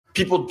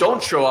people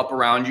don't show up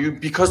around you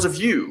because of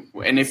you.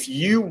 And if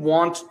you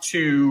want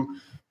to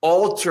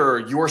alter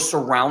your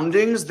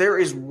surroundings, there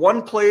is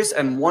one place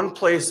and one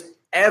place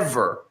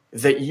ever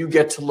that you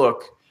get to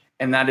look,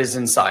 and that is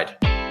inside.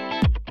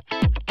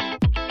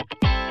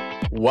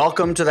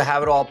 Welcome to the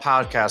Have It All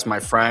podcast,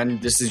 my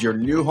friend. This is your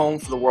new home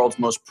for the world's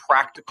most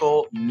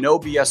practical, no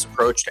BS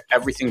approach to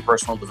everything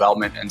personal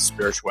development and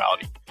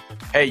spirituality.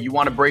 Hey, you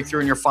want to break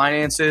through in your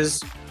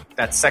finances,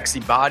 that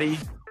sexy body,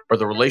 or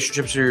the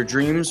relationships of your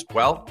dreams?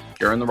 Well,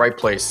 you're in the right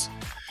place.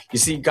 You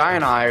see, Guy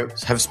and I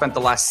have spent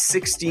the last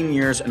 16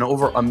 years and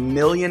over $1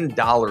 million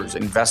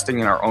investing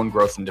in our own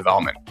growth and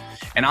development.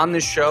 And on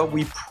this show,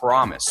 we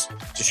promise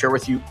to share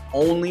with you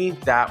only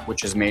that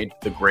which has made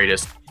the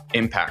greatest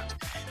impact.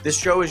 This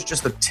show is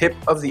just the tip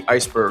of the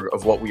iceberg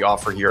of what we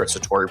offer here at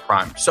Satori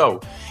Prime.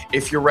 So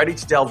if you're ready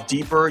to delve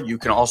deeper, you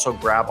can also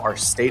grab our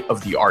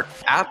state-of-the-art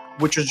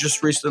app, which was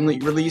just recently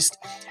released.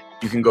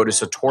 You can go to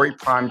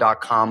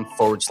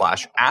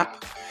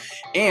satoriprime.com/app.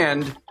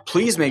 And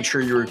please make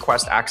sure you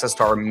request access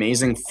to our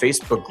amazing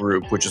Facebook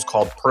group, which is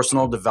called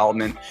Personal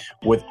Development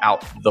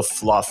Without the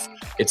Fluff.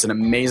 It's an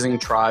amazing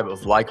tribe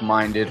of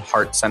like-minded,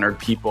 heart-centered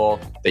people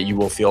that you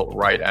will feel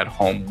right at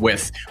home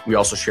with. We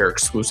also share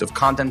exclusive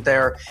content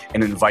there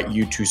and invite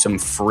you to some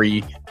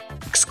free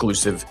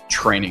exclusive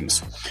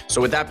trainings. So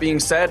with that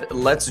being said,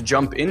 let's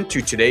jump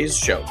into today's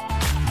show.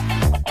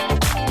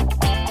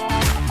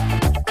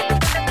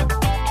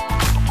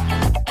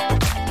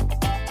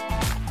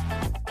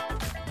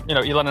 You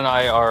know, Elon and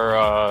I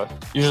are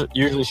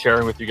usually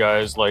sharing with you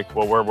guys like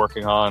what we're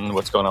working on,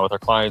 what's going on with our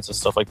clients and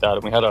stuff like that.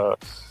 And we had a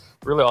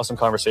really awesome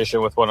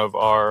conversation with one of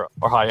our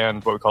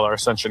high-end, what we call our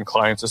Ascension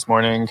clients this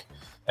morning.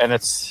 And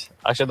it's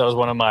actually, that was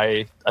one of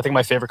my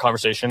favorite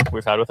conversation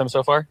we've had with him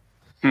so far.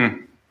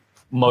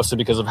 Mostly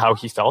because of how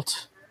he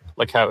felt,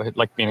 how he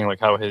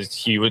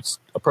was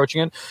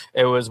approaching it.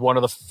 It was one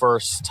of the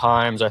first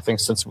times, I think,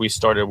 since we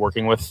started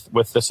working with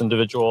this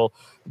individual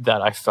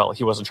that I felt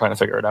he wasn't trying to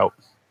figure it out.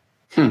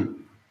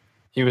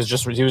 He was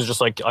just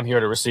like, I'm here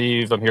to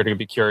receive, I'm here to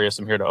be curious,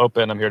 I'm here to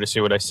open, I'm here to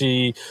see what I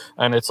see.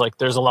 And it's like,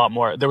 there was a lot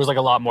more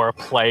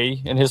play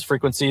in his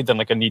frequency than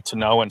like a need to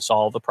know and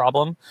solve the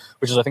problem,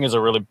 which is, I think, is a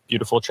really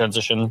beautiful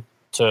transition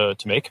to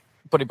make.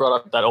 But he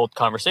brought up that old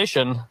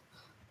conversation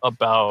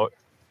about,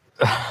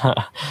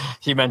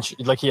 he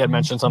had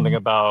mentioned something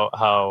about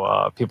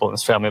how people in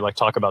his family like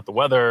talk about the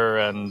weather,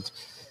 and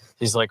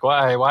he's like,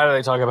 why do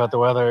they talk about the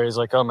weather? He's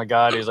like, oh my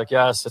God. He's like,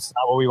 yes, it's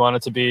not what we want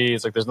it to be.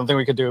 He's like, there's nothing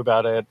we could do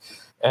about it.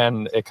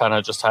 And it kind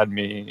of just had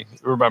me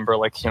remember,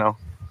 like, you know,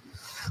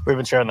 we've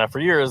been sharing that for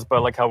years,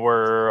 but like how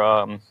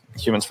we're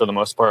humans for the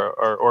most part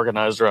are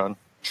organized around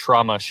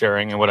trauma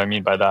sharing. And what I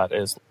mean by that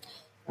is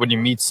when you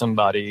meet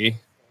somebody,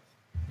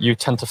 you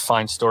tend to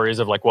find stories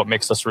of like what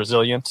makes us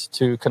resilient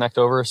to connect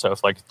over. So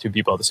if like two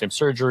people have the same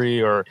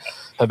surgery or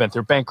have been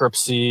through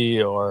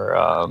bankruptcy or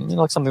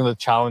like something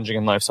that's challenging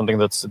in life, something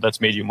that's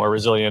made you more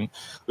resilient,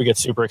 we get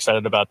super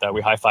excited about that.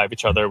 We high five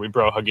each other, we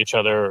bro hug each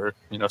other,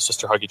 or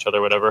sister hug each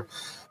other, whatever.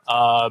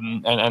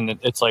 And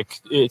it's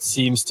like, it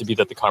seems to be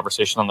that the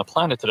conversation on the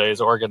planet today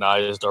is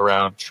organized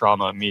around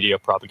trauma. Media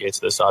propagates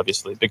this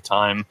obviously big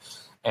time,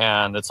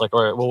 and it's like,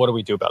 all right, well, what do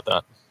we do about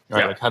that?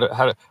 Right? Yeah. Like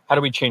how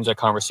do we change that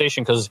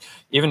conversation? Because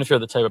even if you're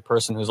the type of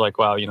person who's like,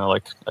 wow,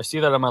 like I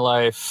see that in my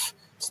life,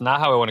 it's not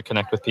how I want to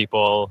connect with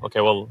people. Okay,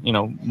 well,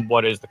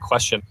 what is the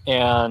question?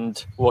 And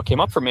what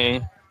came up for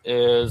me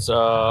is,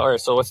 all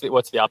right, so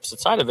what's the opposite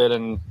side of it?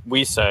 And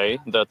we say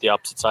that the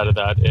opposite side of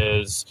that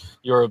is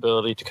your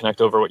ability to connect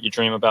over what you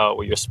dream about,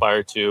 what you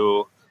aspire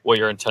to, what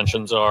your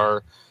intentions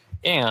are,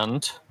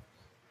 and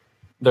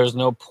there's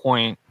no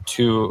point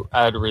to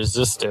add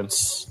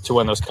resistance to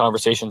when those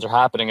conversations are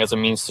happening as a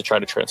means to try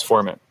to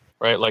transform it,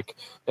 right? Like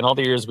in all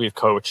the years we've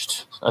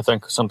coached, I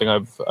think something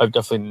I've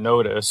definitely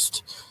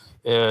noticed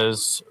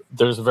is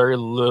there's very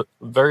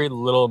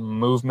little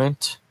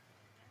movement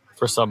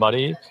for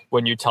somebody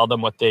when you tell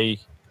them what they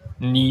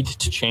need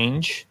to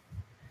change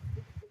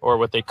or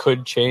what they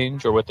could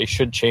change or what they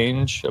should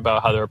change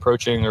about how they're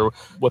approaching or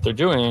what they're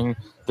doing.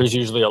 There's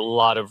usually a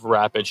lot of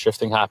rapid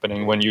shifting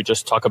happening when you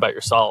just talk about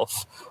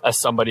yourself as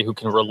somebody who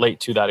can relate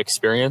to that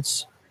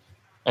experience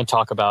and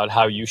talk about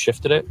how you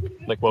shifted it.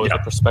 Like what was the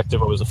perspective,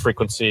 what was the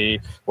frequency,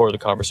 what were the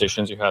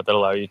conversations you had that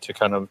allow you to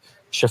kind of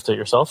shift it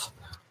yourself.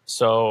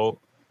 So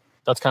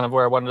that's kind of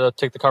where I wanted to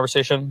take the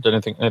conversation. Did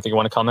anything you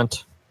want to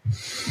comment?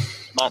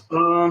 Matt?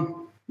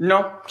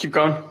 No, keep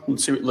going.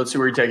 Let's see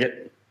where you take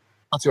it.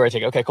 Let's see where I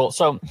take it. Okay, cool.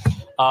 So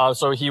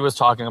he was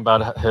talking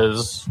about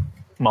his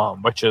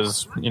mom, which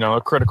is,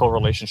 a critical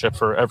relationship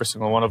for every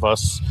single one of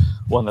us.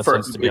 One that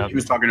tends to be. He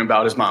was talking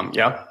about his mom,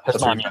 yeah?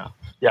 His mom,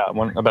 yeah.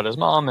 One about his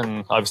mom,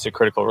 and obviously a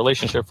critical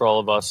relationship for all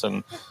of us.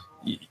 And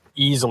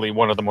easily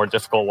one of the more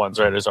difficult ones,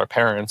 right, is our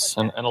parents.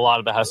 And a lot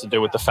of that has to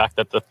do with the fact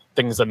that the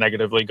things that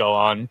negatively go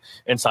on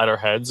inside our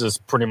heads is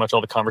pretty much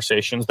all the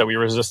conversations that we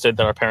resisted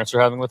that our parents are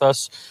having with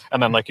us.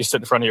 And then like you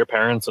sit in front of your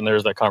parents and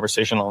there's that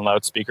conversation on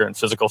loudspeaker in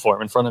physical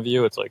form in front of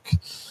you. It's like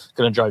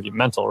going to drive you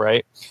mental,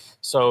 right?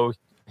 So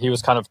he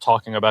was kind of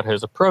talking about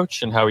his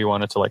approach and how he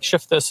wanted to like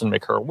shift this and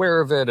make her aware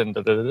of it and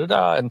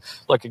and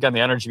like, again, the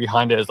energy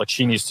behind it is like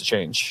she needs to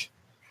change,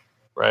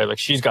 right? Like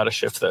she's got to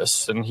shift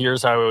this, and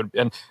here's how it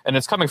would, and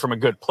it's coming from a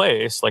good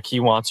place. Like he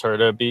wants her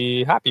to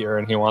be happier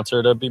and he wants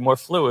her to be more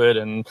fluid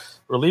and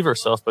relieve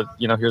herself. But,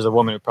 you know, here's a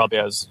woman who probably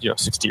has, you know,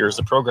 60 years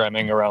of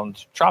programming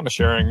around trauma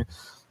sharing.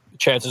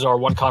 Chances are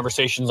one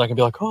conversations I can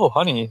be like, oh,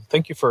 honey,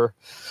 thank you for,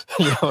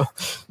 you know,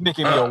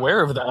 making me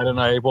aware of that. And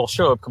I will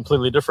show up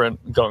completely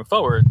different going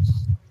forward.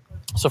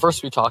 So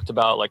first we talked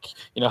about like,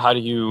 you know, how do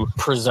you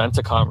present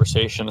a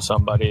conversation to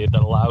somebody that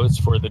allows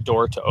for the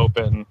door to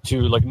open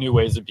to like new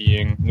ways of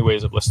being, new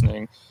ways of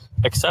listening,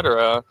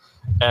 etc.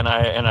 And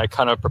I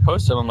kind of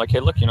proposed to him, I'm like, hey,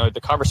 look, you know,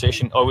 the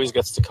conversation always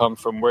gets to come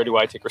from where do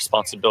I take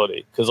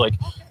responsibility? Because like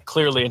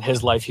clearly in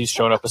his life, he's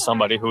shown up as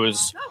somebody who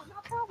is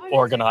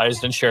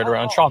organized and shared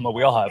around trauma.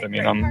 We all have. I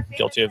mean, I'm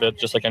guilty of it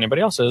just like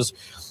anybody else is.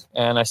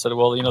 And I said,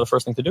 well, you know, the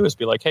first thing to do is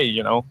be like, hey,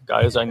 you know,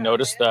 guys, I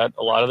noticed that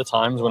a lot of the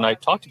times when I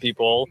talk to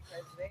people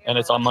and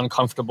I'm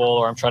uncomfortable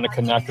or I'm trying to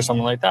connect or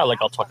something like that, like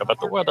I'll talk about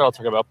the weather, I'll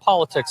talk about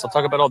politics, I'll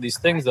talk about all these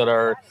things that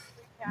are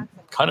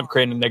kind of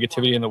creating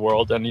negativity in the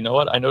world. And you know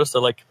what? I noticed that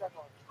like,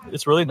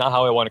 it's really not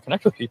how I want to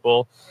connect with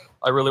people.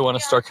 I really want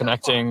to start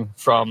connecting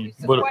from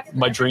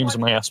my dreams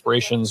and my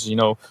aspirations, you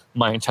know,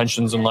 my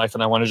intentions in life.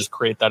 And I want to just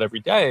create that every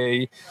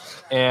day.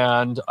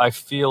 And I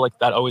feel like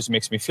that always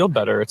makes me feel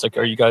better. It's like,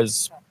 are you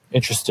guys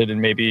interested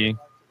in maybe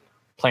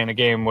playing a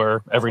game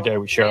where every day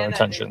we share our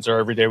intentions, or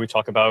every day we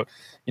talk about,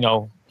 you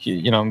know,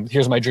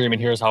 here's my dream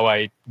and here's how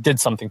I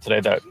did something today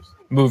that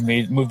moved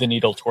the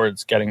needle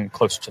towards getting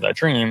closer to that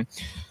dream.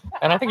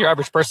 And I think your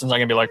average person's not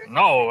going to be like,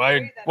 no,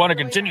 I want to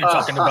continue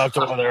talking about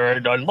the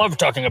weather. I love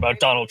talking about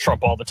Donald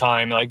Trump all the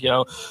time. Like, you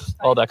know,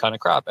 all that kind of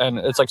crap. And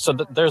it's like, so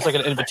there's like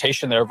an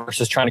invitation there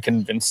versus trying to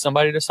convince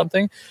somebody to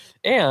something.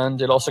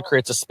 And it also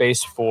creates a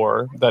space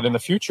for that in the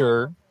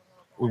future,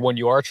 when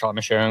you are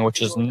trauma sharing,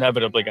 which is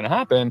inevitably going to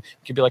happen,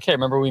 you could be like, hey,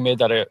 remember we made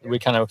that, we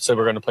kind of said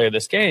we're going to play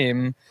this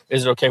game.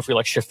 Is it okay if we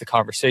like shift the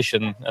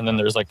conversation? And then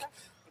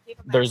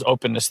there's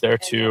openness there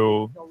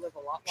to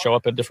show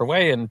up a different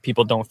way, and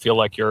people don't feel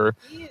like you're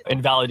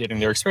invalidating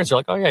their experience. They're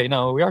like, oh yeah, you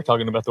know, we are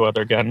talking about the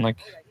weather again. Like,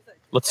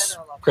 let's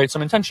create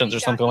some intentions or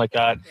something like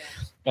that.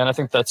 And I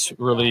think that's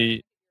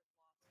really,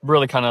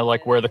 really kind of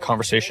like where the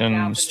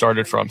conversation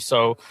started from.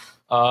 So,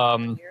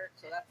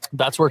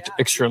 that's worked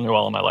extremely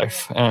well in my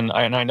life. And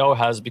I know it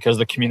has, because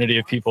the community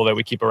of people that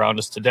we keep around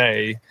us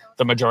today,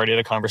 the majority of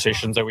the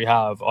conversations that we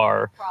have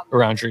are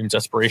around dreams,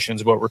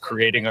 aspirations, what we're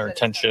creating, our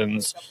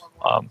intentions.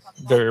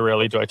 Very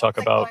rarely do I talk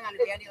about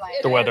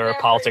the weather or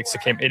politics.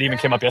 It even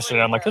came up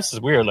yesterday. I'm like, this is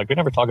weird. Like, we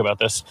never talk about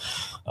this.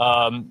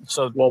 Well,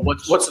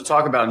 what's to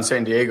talk about in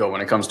San Diego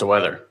when it comes to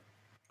weather?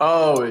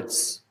 Oh,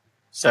 it's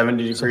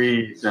 70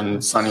 degrees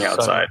and sunny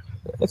outside.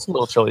 It's a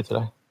little chilly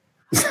today.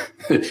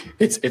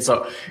 It's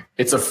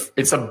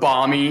a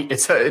balmy,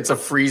 it's a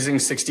freezing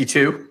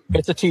 62.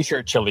 It's a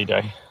t-shirt chilly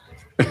day.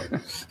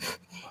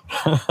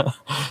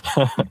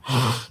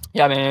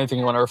 Yeah, I mean, anything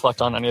you want to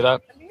reflect on any of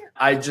that?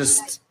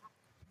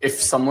 If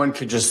someone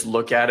could just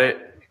look at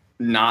it,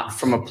 not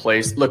from a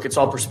place, look, it's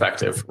all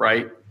perspective,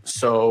 right?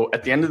 So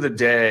at the end of the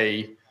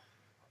day,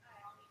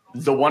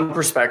 the one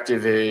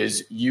perspective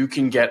is you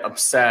can get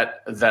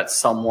upset that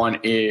someone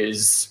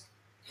is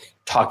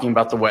talking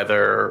about the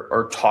weather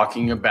or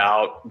talking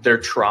about their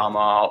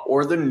trauma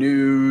or the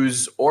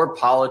news or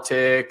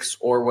politics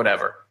or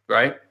whatever,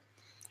 right?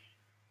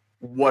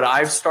 What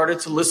I've started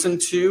to listen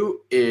to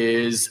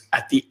is,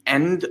 at the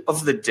end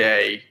of the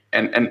day,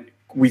 and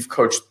we've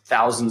coached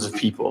thousands of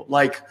people,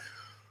 like,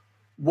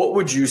 what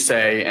would you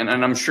say, and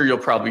I'm sure you'll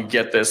probably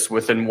get this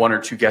within one or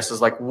two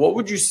guesses, like, what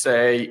would you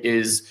say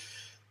is,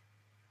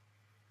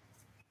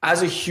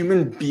 as a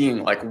human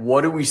being, like,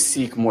 what do we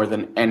seek more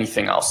than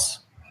anything else?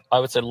 I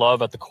would say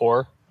love at the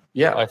core.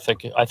 Yeah. I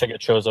think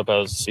it shows up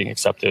as being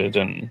accepted,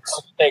 and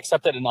they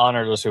accepted and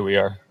honored as who we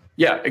are.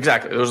 Yeah,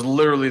 exactly. Those are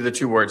literally the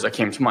two words that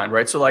came to mind,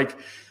 right? So like,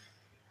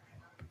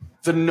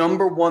 the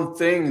number one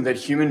thing that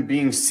human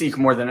beings seek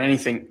more than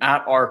anything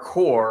at our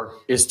core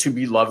is to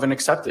be loved and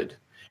accepted.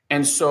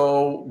 And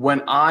so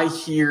when I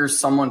hear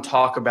someone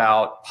talk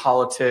about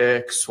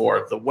politics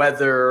or the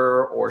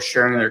weather or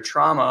sharing their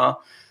trauma,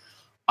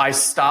 I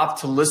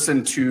stop to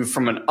listen to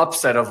from an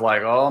upset of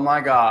like, oh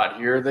my God,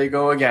 here they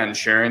go again,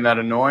 sharing that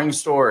annoying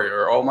story,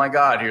 or oh my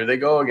God, here they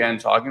go again,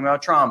 talking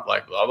about Trump,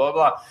 like blah, blah,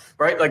 blah,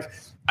 right? Like,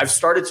 I've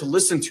started to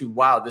listen to,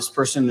 wow, this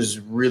person is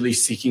really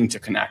seeking to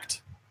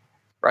connect,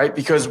 right?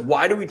 Because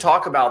why do we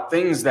talk about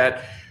things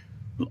that,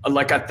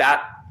 like, at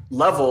that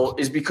level,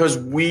 is because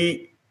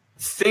we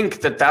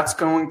think that that's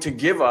going to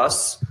give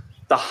us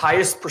the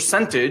highest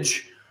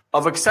percentage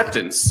of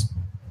acceptance.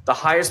 The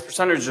highest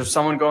percentage of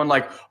someone going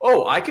like,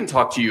 oh, I can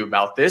talk to you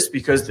about this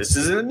because this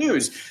is in the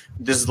news.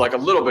 This is like a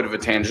little bit of a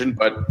tangent,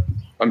 but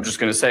I'm just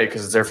going to say,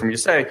 because it's there for me to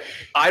say,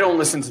 I don't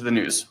listen to the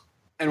news.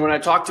 And when I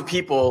talk to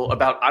people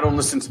about I don't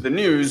listen to the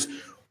news,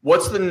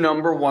 what's the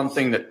number one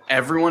thing that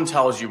everyone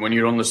tells you when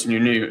you don't listen to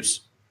your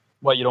news?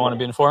 What, you don't want to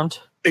be informed?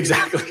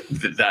 Exactly.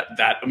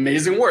 That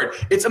amazing word.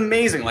 It's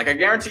amazing. Like I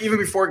guarantee even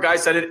before Guy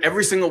said it,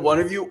 every single one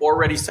of you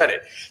already said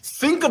it.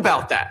 Think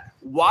about that.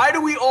 Why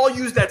do we all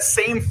use that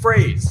same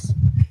phrase?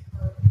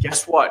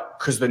 Guess what?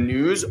 Because the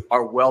news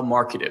are well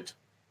marketed.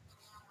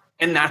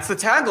 And that's the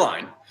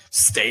tagline.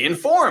 Stay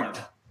informed.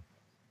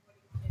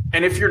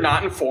 And if you're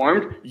not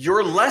informed,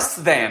 you're less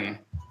than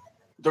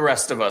the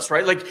rest of us,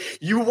 right? Like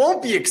you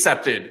won't be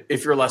accepted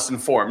if you're less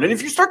informed. And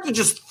if you start to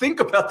just think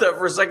about that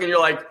for a second, you're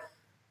like,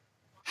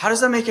 how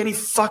does that make any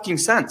fucking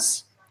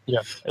sense? Yeah,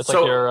 it's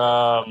like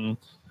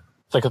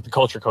it's like the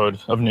culture code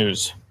of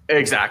news.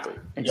 Exactly.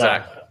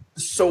 Yeah.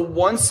 So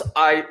once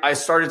I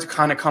started to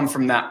kind of come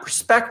from that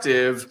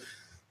perspective,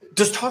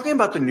 does talking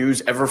about the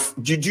news ever,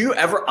 did you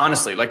ever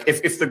honestly, like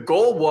if the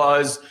goal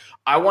was,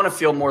 I want to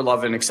feel more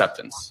love and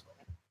acceptance.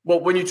 Well,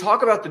 when you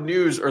talk about the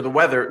news or the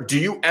weather, do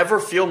you ever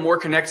feel more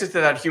connected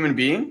to that human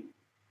being?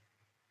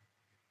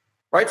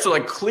 Right? So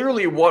like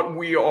clearly what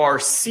we are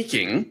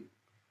seeking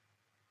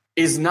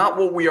is not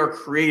what we are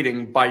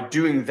creating by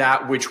doing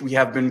that which we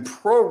have been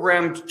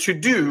programmed to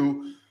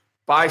do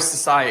by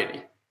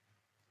society.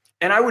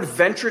 And I would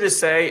venture to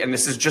say, and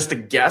this is just a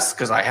guess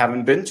because I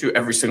haven't been to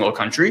every single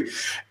country,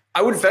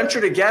 I would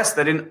venture to guess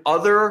that in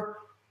other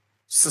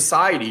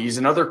societies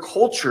and other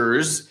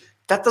cultures,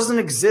 that doesn't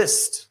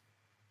exist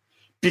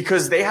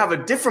because they have a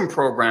different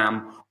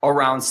program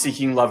around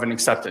seeking love and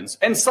acceptance.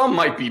 And some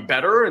might be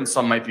better and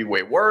some might be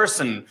way worse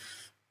and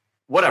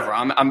whatever.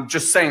 I'm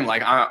just saying,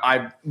 like,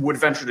 I would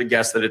venture to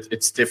guess that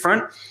it's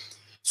different.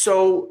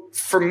 So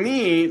for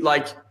me,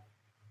 like,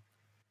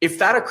 if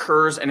that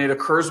occurs and it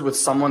occurs with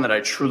someone that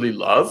I truly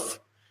love,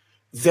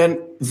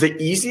 then the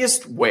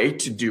easiest way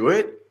to do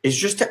it is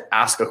just to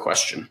ask a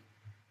question.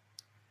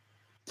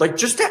 Like,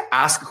 just to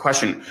ask a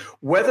question,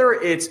 whether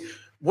it's,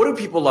 what do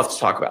people love to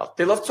talk about?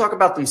 They love to talk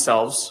about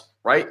themselves,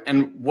 right?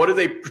 And what do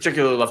they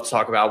particularly love to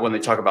talk about when they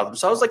talk about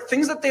themselves? Like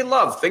things that they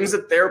love, things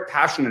that they're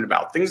passionate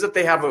about, things that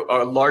they have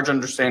a large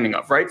understanding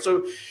of, right?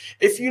 So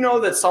if you know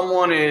that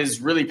someone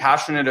is really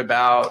passionate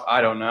about,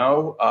 I don't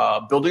know,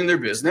 building their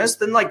business,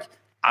 then like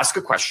ask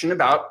a question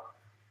about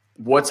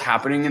what's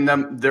happening in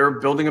them. They're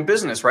building a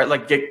business, right?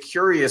 Like get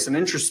curious and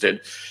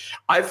interested.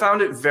 I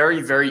found it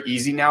very, very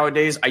easy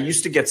nowadays. I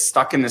used to get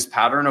stuck in this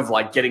pattern of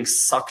like getting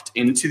sucked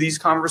into these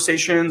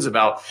conversations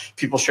about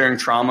people sharing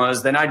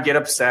traumas. Then I'd get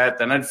upset.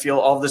 Then I'd feel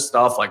all this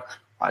stuff like,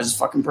 why is this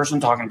fucking person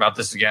talking about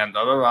this again?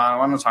 Blah, blah, blah. I don't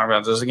want to talk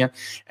about this again.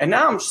 And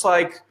now I'm just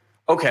like,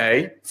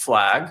 okay,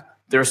 flag.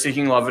 They're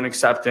seeking love and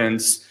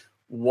acceptance.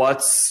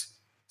 What's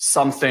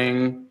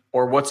something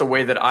or what's a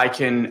way that I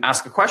can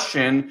ask a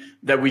question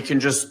that we can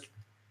just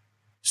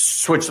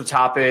switch the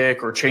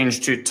topic or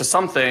change to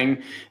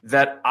something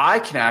that I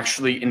can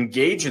actually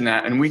engage in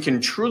that and we can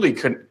truly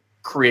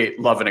create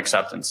love and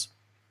acceptance.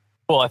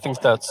 Well, I think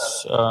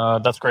that's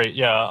great.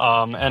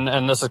 Yeah.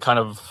 And this is kind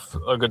of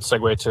a good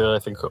segue to, I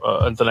think,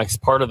 the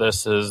next part of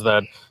this is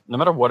that no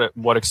matter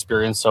what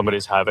experience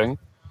somebody's having,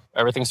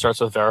 everything starts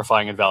with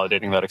verifying and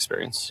validating that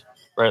experience,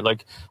 right?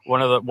 Like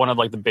one of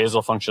like the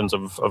basal functions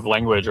of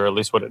language, or at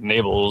least what it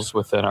enables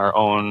within our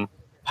own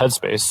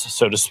headspace,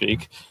 so to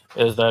speak,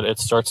 is that it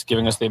starts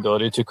giving us the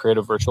ability to create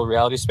a virtual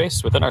reality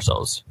space within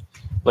ourselves.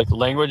 Like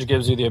language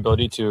gives you the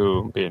ability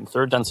to be in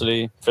third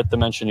density, fifth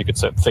dimension. You could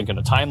think in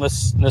a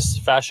timelessness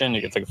fashion.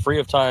 You can think free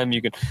of time.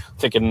 You can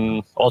think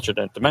in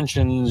alternate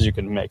dimensions. You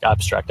can make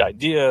abstract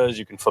ideas.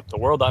 You can flip the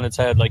world on its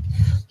head. Like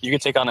you can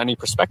take on any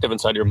perspective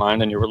inside your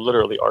mind, and you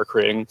literally are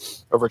creating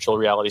a virtual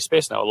reality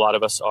space. Now, a lot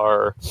of us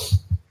are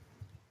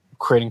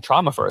creating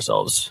trauma for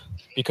ourselves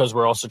because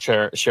we're also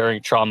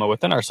sharing trauma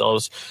within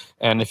ourselves.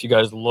 And if you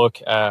guys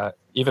look at,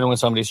 even when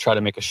somebody's trying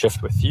to make a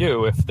shift with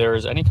you, if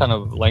there's any kind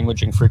of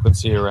languaging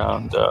frequency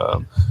around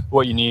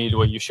what you need,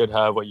 what you should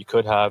have, what you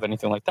could have,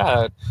 anything like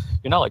that,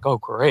 you're not like, oh,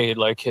 great,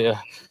 like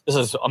this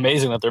is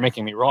amazing that they're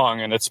making me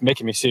wrong and it's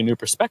making me see a new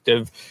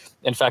perspective.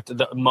 In fact,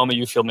 the moment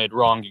you feel made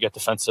wrong, you get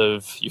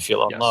defensive, you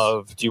feel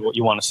unloved,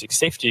 you want to seek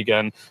safety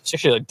again. So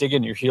actually like dig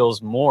in your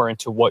heels more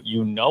into what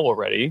you know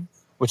already,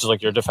 which is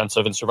like your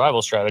defensive and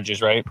survival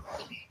strategies, right?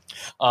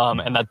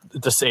 And that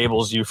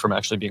disables you from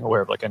actually being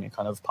aware of like any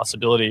kind of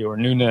possibility or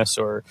newness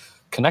or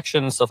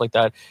connection and stuff like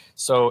that.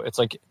 So it's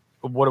like,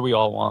 what do we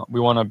all want? We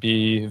want to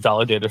be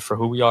validated for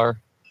who we are,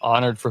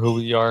 honored for who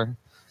we are.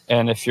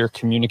 And if your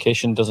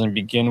communication doesn't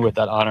begin with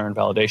that honor and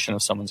validation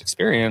of someone's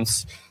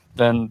experience,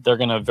 then they're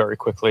going to very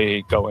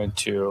quickly go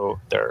into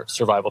their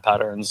survival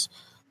patterns,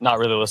 not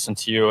really listen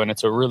to you. And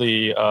it's a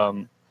really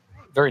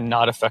very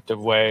not effective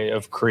way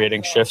of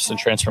creating shifts and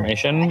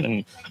transformation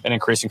and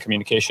increasing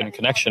communication and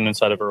connection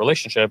inside of a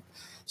relationship.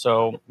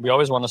 So we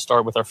always want to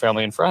start with our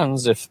family and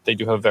friends if they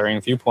do have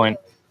varying viewpoint,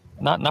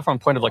 not from a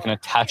point of like an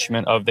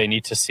attachment of they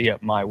need to see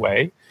it my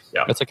way.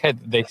 Yeah. It's like, hey,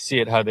 they see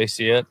it how they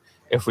see it.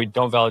 If we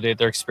don't validate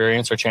their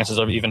experience or chances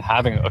of even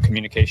having a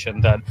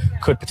communication that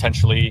could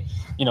potentially,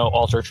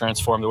 alter,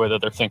 transform the way that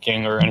they're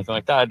thinking or anything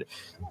like that,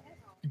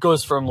 it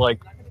goes from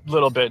like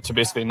little bit to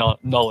basically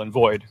null and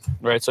void,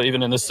 right? So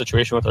even in this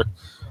situation with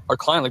our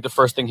client, like the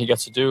first thing he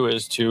gets to do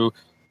is to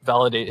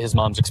validate his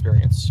mom's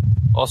experience.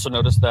 also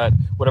noticed that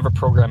whatever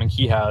programming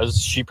he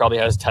has, she probably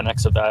has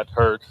 10x of that.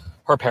 Her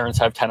parents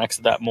have 10x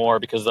of that more,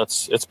 because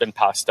it's been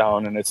passed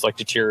down and it's like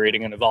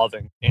deteriorating and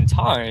evolving in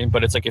time.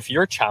 But it's like, if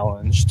you're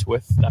challenged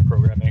with that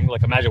programming,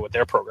 like imagine what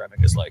their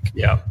programming is like.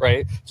 Yeah.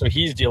 Right. So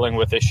he's dealing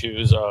with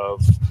issues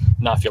of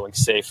not feeling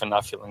safe and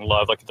not feeling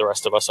loved like the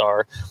rest of us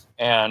are.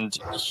 And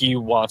he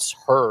wants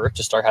her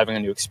to start having a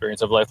new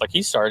experience of life like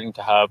he's starting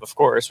to have, of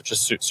course, which is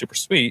super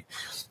sweet.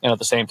 And at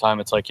the same time,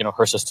 it's like,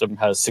 her system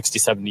has 60,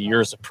 70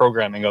 years of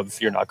programming of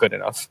you're not good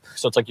enough.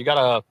 So it's like, you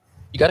gotta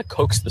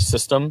coax the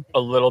system a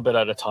little bit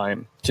at a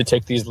time to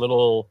take these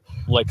little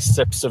like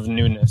sips of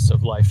newness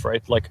of life,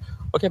 right? Like,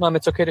 okay, mom,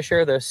 it's okay to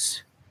share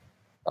this.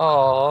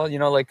 Oh,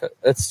 like,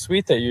 it's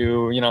sweet that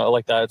you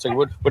like that. It's like,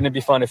 wouldn't it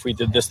be fun if we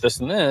did this, this,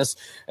 and this?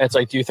 And it's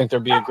like, do you think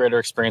there'd be a greater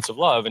experience of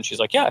love? And she's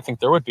like, yeah, I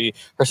think there would be.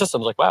 Her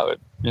system's like, wow,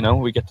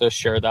 we get to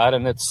share that,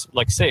 and it's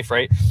like safe,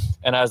 right?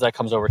 And as that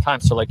comes over time,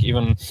 so like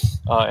even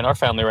in our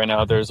family right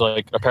now, there's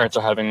like our parents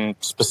are having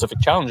specific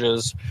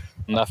challenges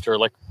after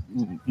like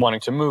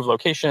wanting to move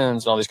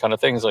locations and all these kind of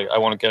things. Like, I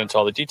won't get into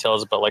all the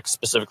details, but like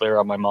specifically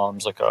around my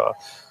mom's like a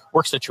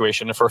work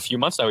situation. And for a few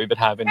months now, we've been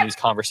having these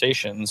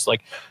conversations.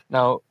 Like,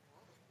 now,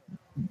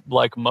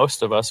 like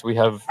most of us, we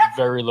have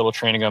very little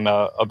training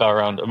about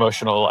around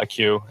emotional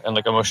IQ and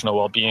like emotional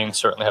well-being,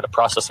 certainly how to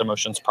process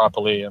emotions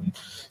properly and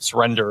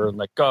surrender and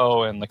let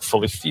go and like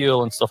fully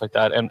feel and stuff like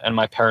that. And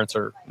my parents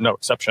are no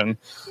exception.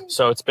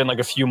 So it's been like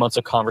a few months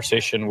of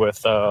conversation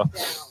with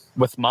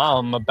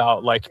mom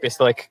about like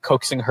basically like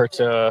coaxing her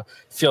to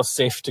feel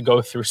safe to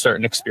go through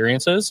certain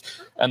experiences.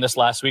 And this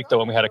last week, though,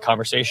 when we had a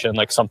conversation,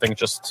 like something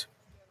just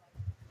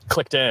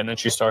clicked in and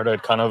she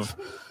started kind of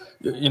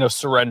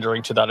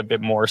surrendering to that a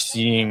bit more,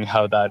 seeing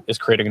how that is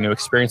creating a new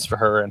experience for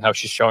her and how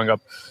she's showing up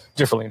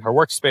differently in her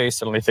workspace.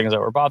 Suddenly things that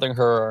were bothering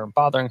her aren't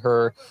bothering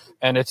her.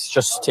 And it's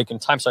just taken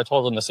time. So I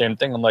told them the same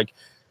thing. I'm like,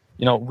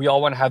 we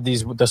all want to have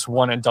this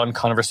one and done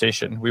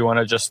conversation. We want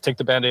to just take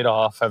the Band-Aid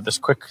off, have this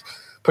quick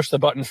push the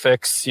button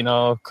fix,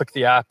 click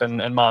the app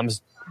and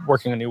mom's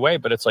working a new way.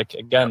 But it's like,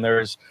 again,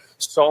 there's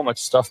so much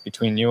stuff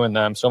between you and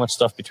them, so much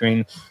stuff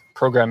between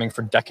programming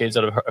for decades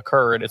that have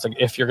occurred. It's like,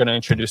 if you're going to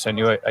introduce a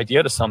new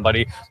idea to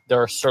somebody,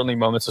 there are certainly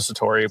moments of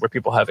Satori where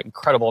people have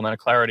incredible amount of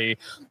clarity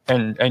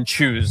and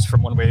choose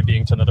from one way of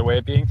being to another way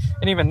of being.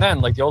 And even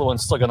then, like the old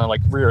one's still going to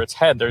like rear its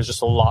head. There's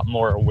just a lot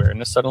more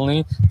awareness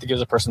suddenly that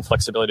gives a person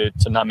flexibility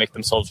to not make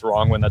themselves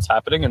wrong when that's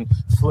happening and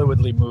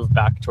fluidly move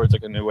back towards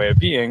like a new way of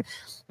being.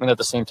 And at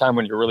the same time,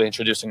 when you're really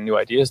introducing new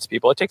ideas to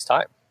people, it takes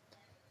time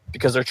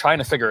because they're trying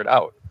to figure it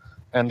out.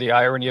 And the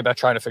irony about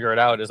trying to figure it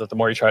out is that the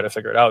more you try to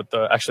figure it out,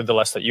 the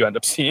less that you end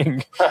up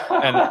seeing.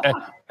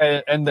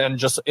 and then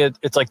just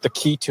it's like the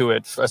key to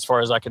it, as far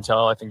as I can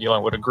tell, I think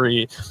Elon would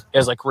agree,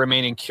 is like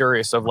remaining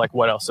curious of like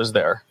what else is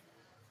there.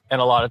 And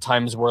a lot of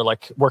times we're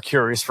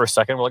curious for a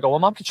second. We're like, oh, well,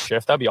 mom could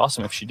shift. That'd be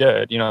awesome if she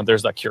did.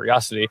 There's that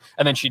curiosity.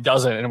 And then she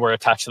doesn't. And we're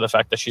attached to the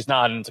fact that she's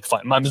not. And it's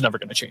like, fine, mom's never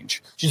going to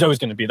change. She's always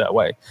going to be that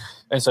way.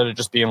 Instead of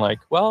just being like,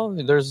 well,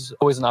 there's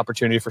always an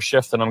opportunity for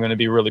shift. And I'm going to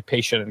be really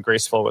patient and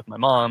graceful with my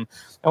mom.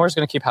 And we're just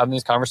going to keep having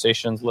these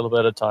conversations a little bit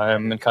at a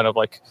time and kind of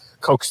like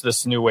coax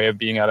this new way of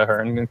being out of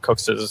her. And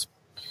coax is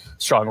a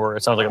strong word.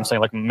 It sounds like I'm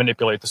saying like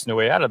manipulate this new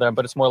way out of them.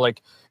 But it's more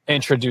like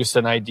introduce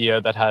an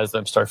idea that has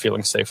them start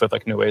feeling safe with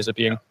like new ways of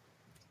being.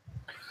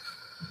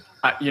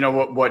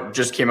 What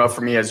just came up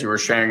for me as you were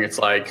sharing, it's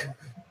like,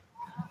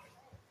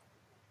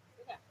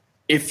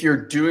 if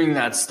you're doing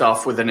that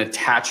stuff with an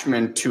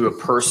attachment to a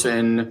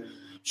person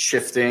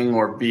shifting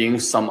or being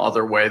some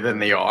other way than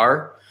they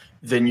are,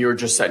 then you're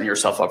just setting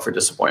yourself up for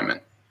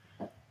disappointment.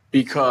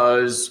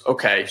 Because,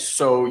 okay,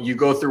 so you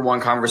go through one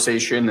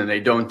conversation and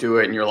they don't do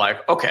it and you're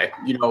like, okay,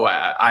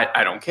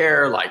 I don't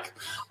care. Like,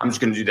 I'm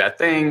just going to do that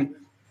thing.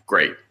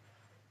 Great.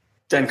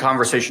 Then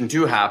conversation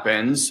 2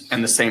 happens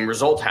and the same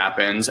result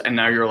happens. And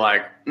now you're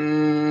like,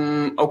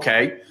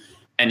 okay.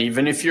 And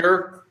even if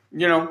you're,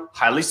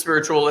 highly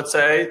spiritual, let's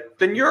say,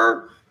 then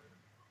you're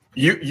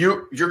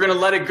going to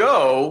let it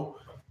go.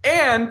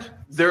 And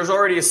there's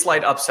already a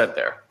slight upset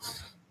there,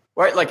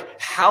 right? Like,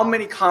 how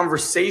many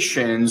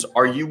conversations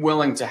are you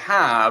willing to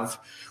have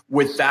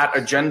with that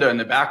agenda in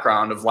the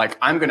background of like,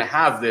 I'm going to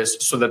have this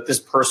so that this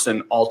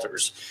person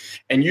alters?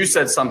 And you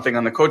said something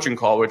on the coaching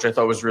call, which I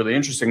thought was really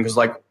interesting, because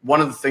like one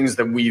of the things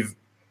that we've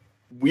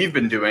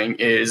been doing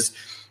is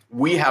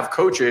we have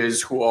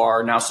coaches who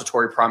are now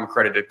Satori Prime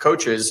accredited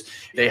coaches.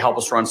 They help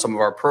us run some of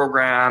our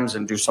programs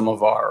and do some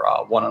of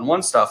our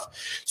one-on-one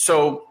stuff.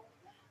 So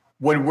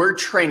when we're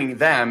training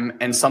them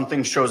and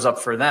something shows up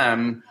for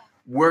them,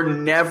 we're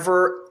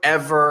never,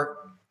 ever,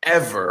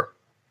 ever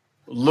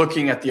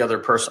looking at the other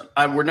person.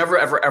 We're never,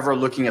 ever, ever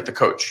looking at the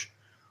coach.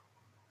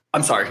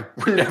 I'm sorry.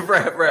 We're never,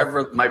 ever,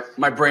 ever.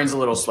 My brain's a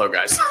little slow,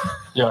 guys.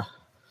 Yeah.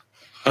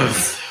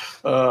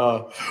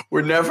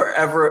 We're never,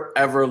 ever,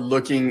 ever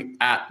looking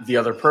at the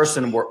other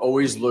person. We're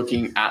always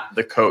looking at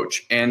the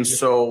coach. And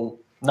so,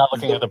 not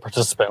looking at the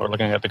participant, we're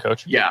looking at the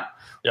coach. Yeah.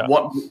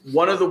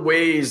 One of the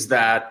ways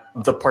that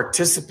the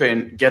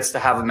participant gets to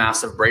have a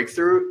massive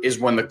breakthrough is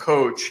when the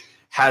coach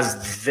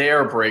has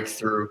their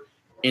breakthrough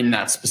in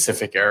that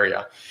specific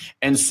area.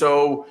 And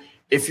so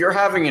if you're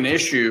having an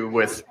issue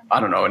with,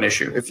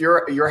 if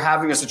you're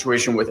having a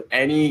situation with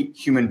any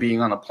human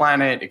being on the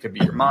planet, it could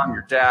be your mom,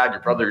 your dad,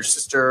 your brother, your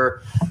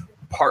sister,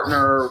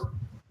 partner,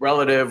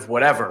 relative,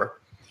 whatever.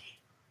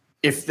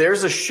 If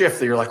there's a shift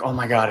that you're like, oh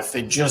my God, if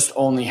they just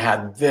only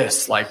had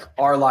this, like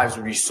our lives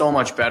would be so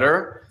much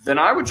better, then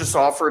I would just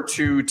offer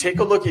to take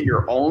a look at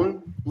your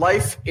own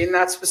life in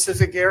that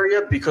specific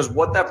area, because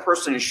what that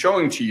person is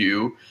showing to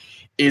you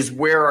is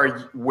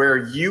where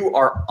you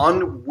are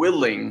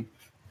unwilling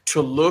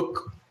to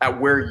look at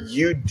where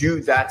you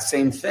do that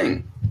same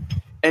thing.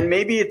 And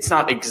maybe it's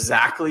not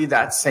exactly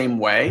that same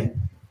way.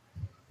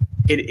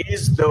 It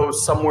is, though,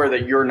 somewhere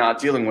that you're not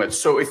dealing with.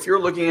 So if you're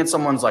looking at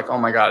someone's like, oh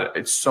my God,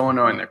 it's so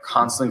annoying, they're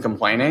constantly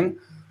complaining.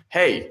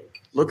 Hey,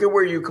 look at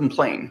where you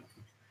complain.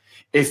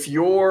 If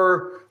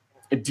you're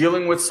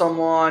dealing with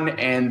someone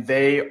and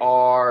they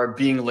are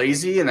being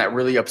lazy and that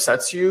really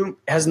upsets you,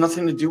 it has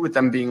nothing to do with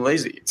them being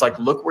lazy. It's like,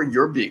 look where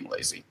you're being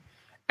lazy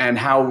and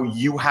how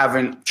you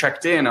haven't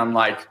checked in on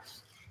like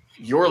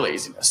your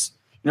laziness.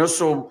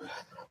 So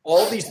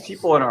all these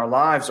people in our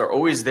lives are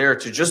always there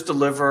to just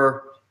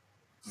deliver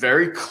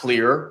very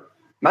clear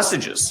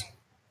messages.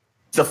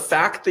 The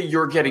fact that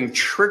you're getting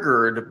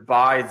triggered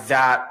by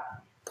that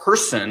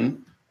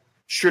person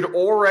can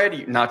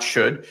already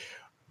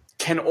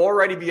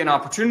be an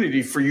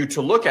opportunity for you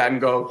to look at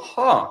and go,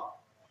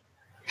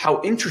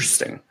 how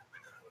interesting.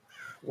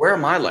 Where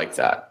am I like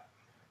that?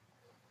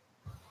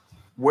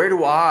 Where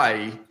do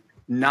I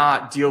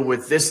not deal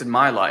with this in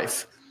my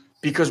life?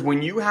 Because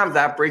when you have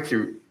that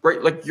breakthrough,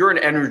 right, like you're an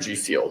energy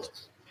field.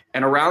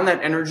 And around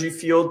that energy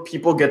field,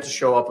 people get to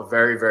show up a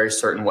very, very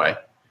certain way.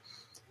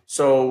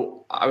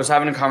 So I was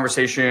having a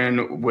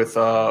conversation with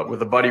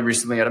a buddy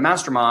recently at a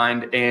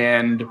mastermind,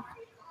 and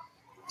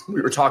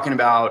we were talking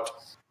about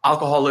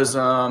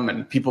alcoholism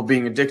and people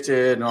being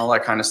addicted and all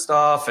that kind of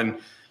stuff. And,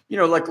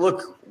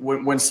 look,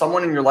 when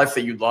someone in your life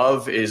that you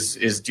love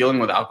is dealing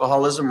with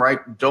alcoholism, right?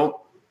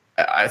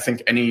 I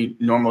think any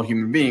normal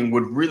human being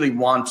would really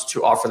want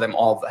to offer them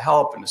all the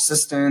help and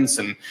assistance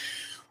and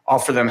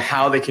offer them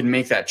how they can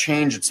make that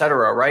change, et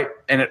cetera, right?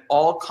 And it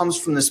all comes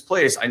from this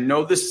place. I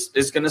know this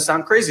is going to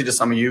sound crazy to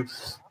some of you,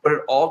 but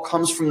it all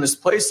comes from this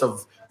place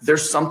of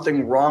there's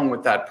something wrong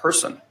with that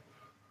person.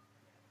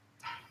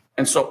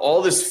 And so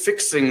all this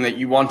fixing that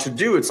you want to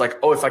do, it's like,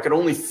 oh, if I could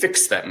only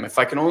fix them, if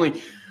I can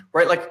only,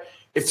 right? Like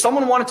if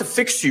someone wanted to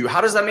fix you,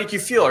 how does that make you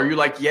feel? Are you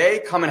like, yay,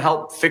 come and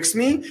help fix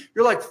me?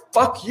 You're like,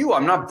 fuck you,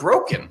 I'm not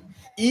broken.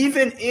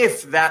 Even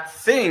if that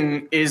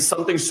thing is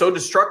something so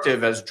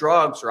destructive as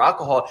drugs or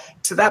alcohol,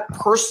 to that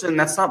person,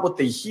 that's not what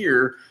they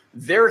hear.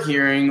 They're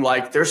hearing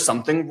like there's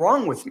something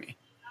wrong with me.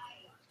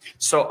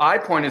 So I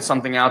pointed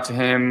something out to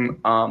him,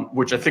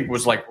 which I think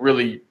was like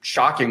really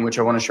shocking, which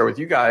I want to share with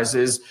you guys,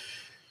 is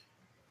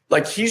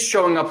like he's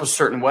showing up a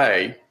certain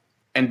way.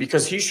 And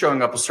because he's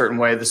showing up a certain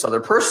way, this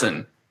other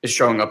person is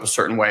showing up a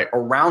certain way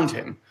around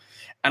him.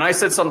 And I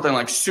said something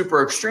like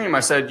super extreme. I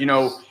said,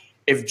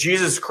 if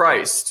Jesus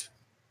Christ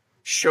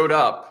showed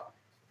up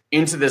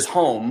into this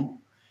home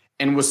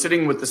and was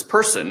sitting with this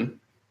person,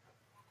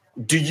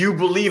 do you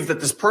believe that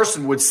this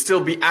person would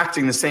still be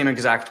acting the same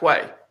exact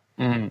way?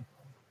 Mm-hmm.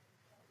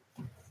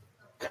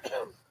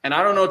 And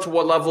I don't know to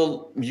what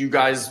level you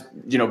guys,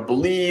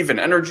 believe in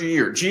energy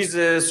or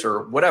Jesus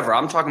or whatever.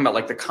 I'm talking about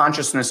like the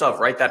consciousness of,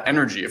 right? That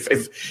energy.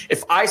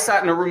 If I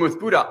sat in a room with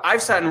Buddha,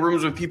 I've sat in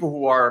rooms with people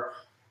who are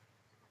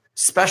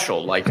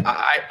special. Like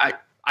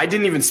I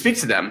didn't even speak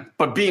to them,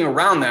 but being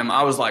around them,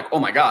 I was like, oh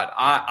my God,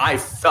 I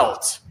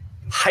felt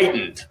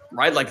heightened,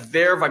 right? Like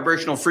their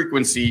vibrational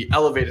frequency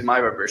elevated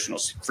my vibrational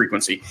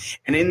frequency.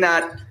 And in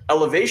that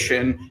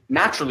elevation,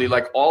 naturally,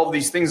 like all of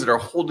these things that are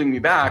holding me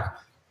back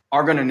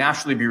are going to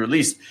naturally be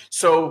released.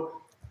 So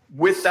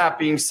with that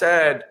being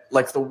said,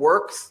 like the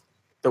work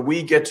that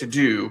we get to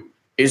do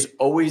is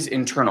always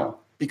internal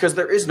because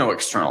there is no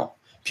external.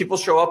 People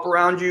show up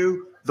around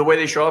you the way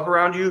they show up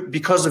around you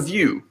because of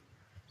you.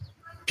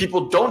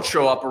 People don't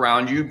show up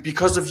around you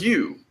because of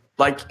you.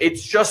 Like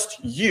it's just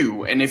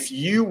you. And if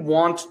you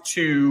want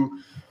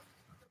to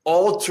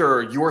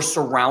alter your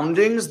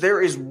surroundings,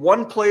 there is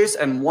one place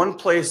and one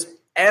place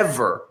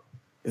ever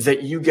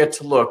that you get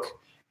to look,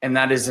 and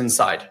that is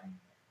inside.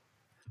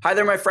 Hi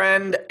there, my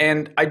friend.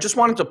 And I just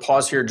wanted to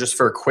pause here just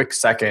for a quick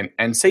second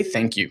and say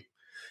thank you.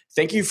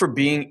 Thank you for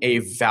being a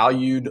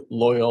valued,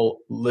 loyal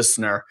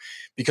listener,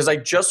 because I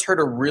just heard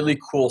a really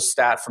cool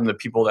stat from the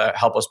people that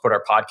help us put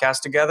our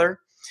podcast together.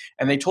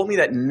 And they told me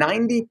that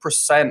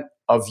 90%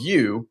 of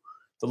you,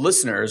 the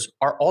listeners,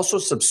 are also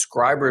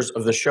subscribers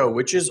of the show,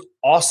 which is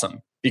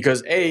awesome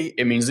because A,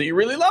 it means that you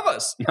really love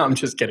us. No, I'm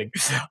just kidding.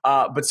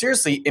 But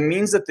seriously, it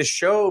means that the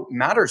show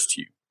matters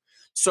to you.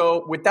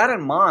 So with that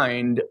in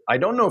mind, I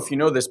don't know if you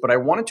know this, but I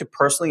wanted to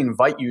personally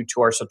invite you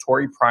to our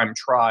Satori Prime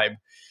tribe.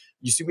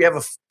 You see, we have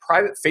a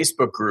private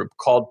Facebook group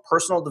called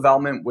Personal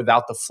Development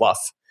Without the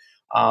Fluff.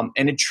 And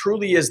it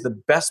truly is the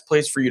best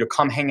place for you to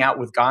come hang out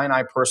with Guy and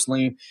I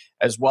personally,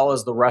 as well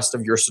as the rest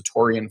of your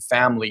Satorian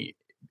family.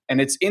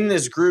 And it's in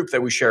this group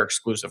that we share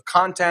exclusive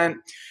content.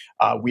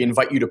 We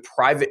invite you to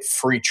private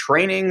free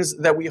trainings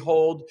that we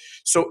hold.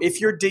 So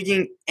if you're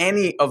digging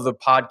any of the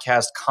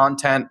podcast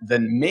content,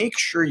 then make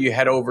sure you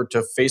head over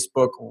to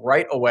Facebook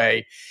right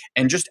away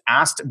and just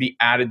ask to be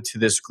added to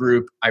this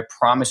group. I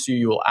promise you,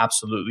 you will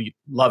absolutely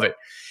love it.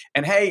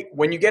 And hey,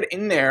 when you get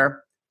in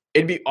there,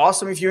 it'd be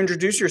awesome if you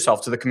introduce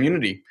yourself to the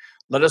community.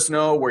 Let us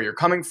know where you're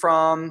coming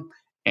from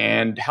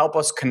and help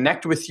us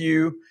connect with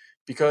you,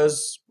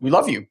 because we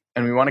love you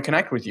and we want to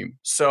connect with you.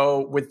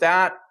 So with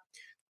that,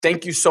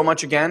 thank you so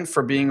much again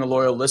for being a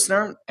loyal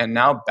listener. And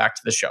now back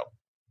to the show.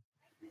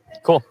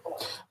 Cool.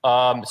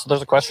 So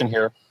there's a question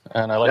here,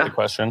 and I like the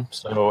question.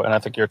 So, and I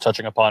think you're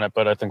touching upon it,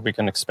 but I think we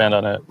can expand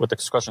on it with the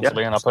question. So,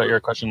 Leanne, I'll put your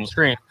question on the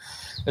screen.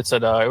 It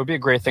said, it would be a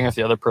great thing if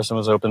the other person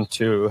was open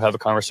to have a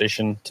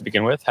conversation to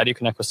begin with. How do you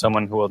connect with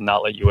someone who will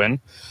not let you in?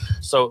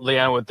 So,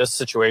 Leanne, with this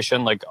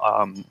situation, like,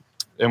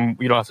 and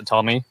you don't have to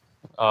tell me,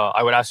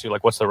 I would ask you,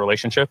 like, what's the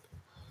relationship?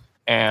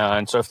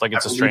 And so if, like,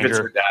 it's a stranger. It's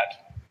your dad.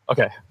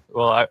 Okay.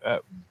 Well,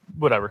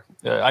 whatever.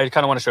 I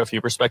kind of want to show a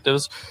few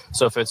perspectives.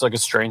 So if it's like a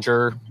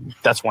stranger,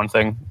 that's one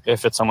thing.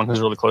 If it's someone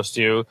who's really close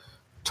to you,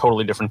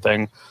 totally different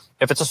thing.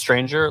 If it's a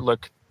stranger,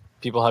 look,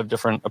 people have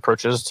different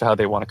approaches to how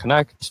they want to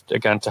connect,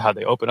 again, to how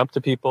they open up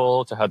to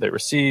people, to how they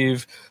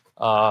receive.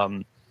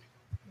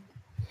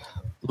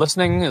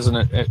 Listening is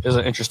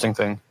an interesting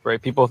thing,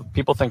 right? People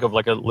think of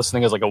like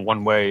listening as like a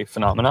one-way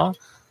phenomena,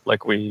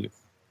 like we're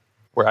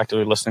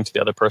actively listening to the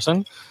other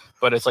person.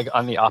 But it's like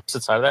on the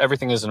opposite side of that,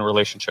 everything is in a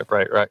relationship,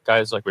 right,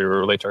 guys? Like we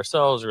relate to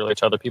ourselves, we relate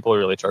to other people, we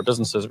relate to our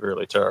businesses, we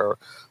relate to our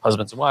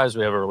husbands and wives,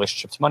 we have a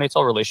relationship to money. It's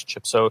all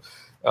relationships. So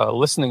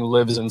listening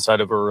lives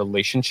inside of a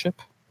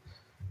relationship.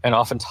 And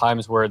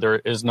oftentimes where there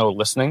is no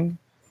listening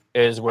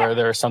is where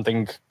there's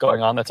something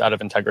going on that's out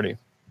of integrity.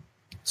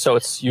 So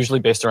it's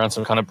usually based around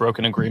some kind of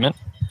broken agreement.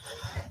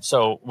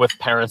 So with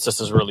parents, this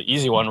is a really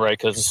easy one, right?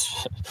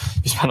 Because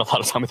you spend a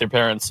lot of time with your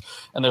parents,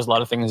 and there's a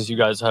lot of things you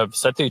guys have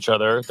said to each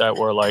other that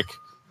were like,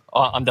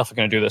 oh, I'm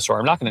definitely going to do this, or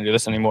I'm not going to do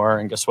this anymore.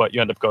 And guess what?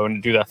 You end up going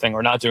to do that thing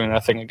or not doing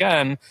that thing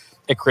again.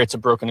 It creates a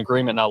broken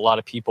agreement. Now, a lot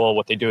of people,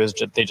 what they do is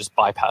they just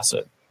bypass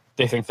it.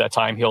 They think that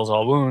time heals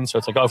all wounds. So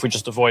it's like, oh, if we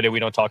just avoid it, we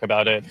don't talk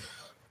about it.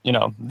 You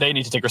know, they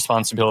need to take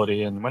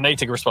responsibility. And when they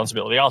take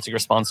responsibility, I'll take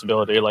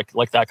responsibility,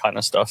 like that kind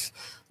of stuff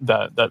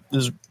that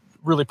is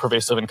really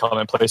pervasive and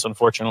commonplace,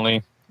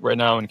 unfortunately, right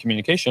now in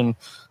communication.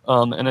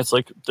 And it's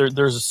like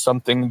there's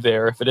something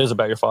there. If it is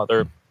about your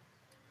father,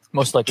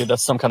 most likely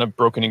that's some kind of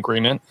broken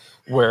agreement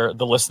where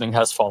the listening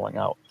has fallen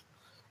out.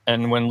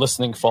 And when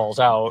listening falls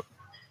out,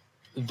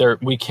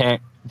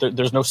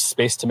 there's no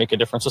space to make a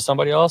difference with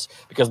somebody else,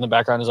 because in the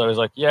background is always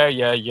like,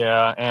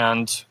 yeah.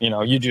 And, you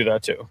know, you do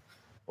that too,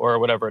 or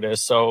whatever it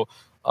is. So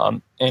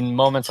in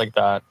moments like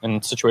that,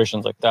 in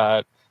situations like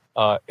that,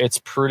 it's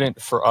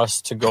prudent for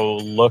us to go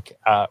look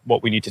at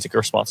what we need to take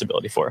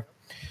responsibility for.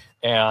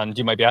 And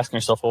you might be asking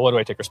yourself, well, what do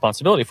I take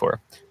responsibility for?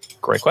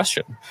 Great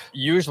question.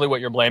 Usually what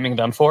you're blaming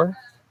them for,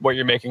 what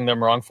you're making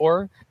them wrong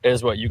for,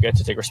 is what you get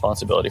to take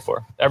responsibility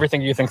for.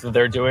 Everything you think that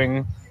they're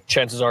doing,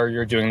 chances are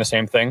you're doing the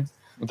same thing.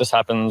 This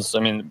happens, I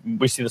mean,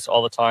 we see this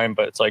all the time,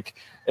 but it's like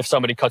if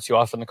somebody cuts you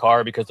off in the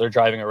car because they're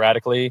driving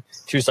erratically,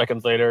 2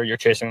 seconds later, you're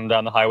chasing them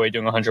down the highway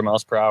doing 100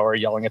 miles per hour,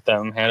 yelling at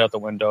them, hand out the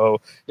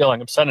window,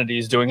 yelling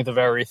obscenities, doing the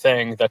very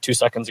thing that 2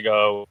 seconds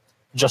ago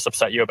just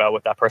upset you about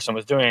what that person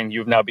was doing.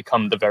 You've now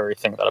become the very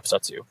thing that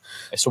upsets you.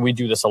 So we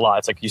do this a lot.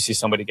 It's like you see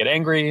somebody get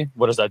angry.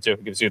 What does that do?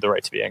 It gives you the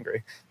right to be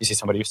angry. You see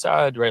somebody who's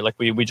sad, right? Like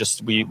we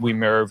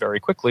mirror very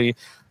quickly.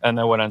 And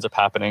then what ends up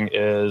happening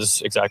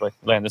is exactly,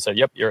 Landon said,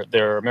 yep,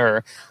 they're a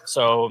mirror.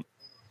 So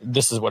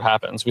this is what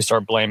happens. We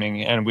start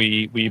blaming, and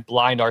we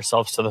blind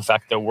ourselves to the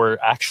fact that we're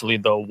actually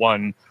the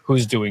one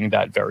who's doing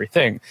that very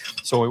thing.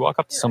 So when we walk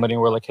up to somebody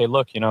and we're like, hey,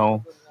 look, you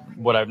know,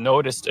 what I've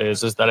noticed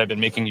is that I've been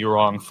making you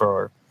wrong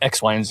for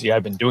X, Y, and Z.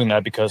 I've been doing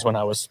that because when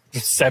I was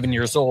 7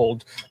 years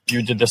old,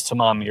 you did this to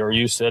mommy, or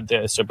you said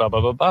this, or blah,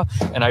 blah, blah, blah.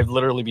 And I've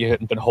literally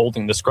been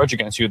holding this grudge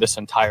against you this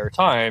entire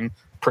time,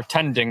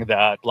 pretending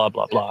that blah,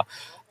 blah, blah.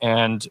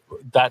 And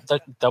that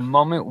the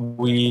moment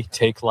we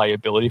take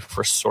liability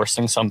for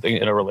sourcing something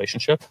in a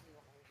relationship,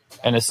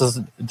 and this is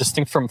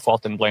distinct from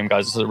fault and blame,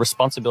 guys. The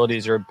responsibility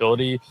is your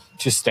ability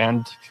to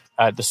stand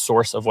at the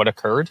source of what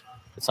occurred.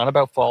 It's not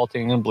about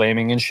faulting and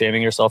blaming and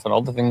shaming yourself and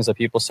all the things that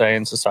people say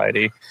in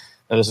society.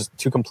 And this is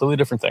two completely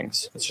different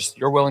things. It's just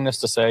your willingness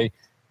to say,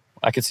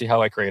 I could see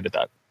how I created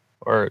that.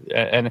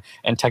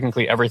 And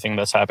technically everything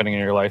that's happening in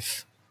your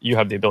life, you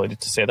have the ability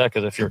to say that,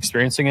 because if you're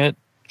experiencing it,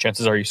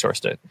 chances are you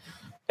sourced it.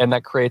 And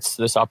that creates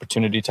this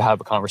opportunity to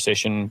have a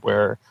conversation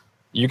where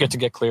you get to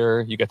get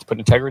clear, you get to put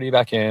integrity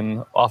back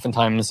in.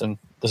 Oftentimes, and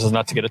this is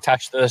not to get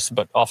attached to this,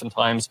 but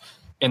oftentimes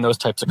in those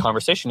types of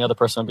conversation, the other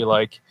person will be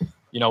like,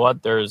 you know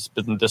what, there's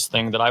been this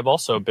thing that I've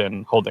also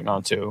been holding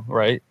on to,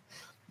 right?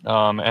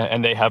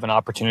 And they have an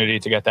opportunity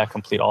to get that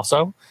complete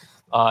also.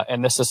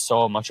 And this is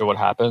so much of what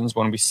happens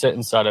when we sit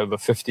inside of a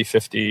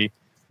 50-50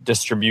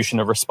 distribution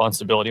of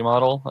responsibility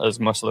model, as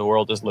most of the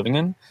world is living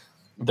in.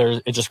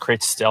 It just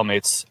creates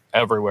stalemates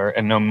everywhere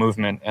and no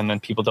movement. And then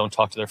people don't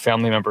talk to their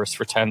family members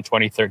for 10,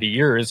 20, 30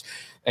 years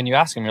and you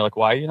ask them, you're like,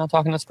 why are you not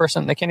talking to this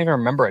person? They can't even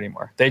remember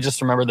anymore. They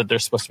just remember that they're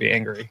supposed to be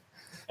angry,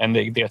 and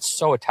they get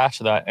so attached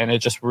to that. And it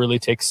just really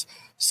takes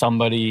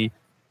somebody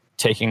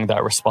taking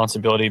that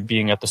responsibility,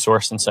 being at the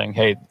source and saying,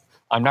 hey,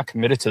 I'm not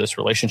committed to this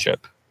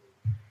relationship.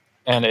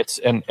 And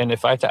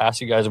if I had to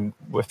ask you guys,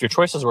 if your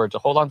choices were to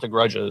hold on to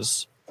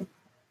grudges,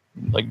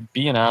 like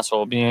be an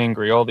asshole, be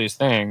angry, all these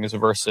things,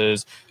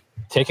 versus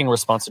taking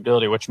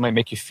responsibility, which might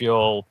make you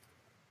feel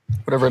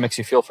whatever it makes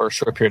you feel for a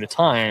short period of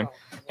time.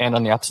 And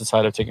on the opposite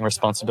side of taking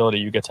responsibility,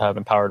 you get to have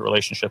empowered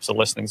relationships. The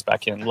listening's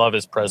back in, love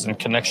is present,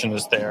 connection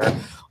is there,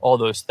 all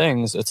those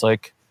things. It's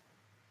like,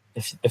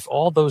 if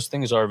all those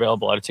things are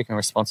available out of taking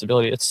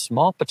responsibility, it's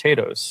small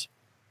potatoes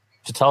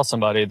to tell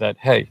somebody that,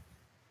 hey,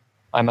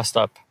 I messed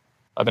up.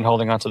 I've been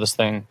holding on to this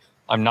thing.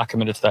 I'm not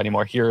committed to that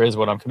anymore. Here is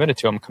what I'm committed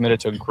to. I'm committed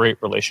to a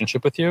great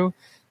relationship with you.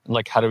 And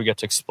like, how do we get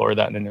to explore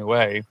that in a new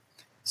way?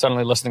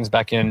 Suddenly listening's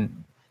back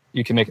in.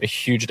 You can make a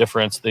huge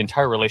difference. The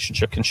entire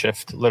relationship can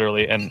shift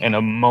literally in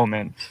a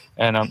moment.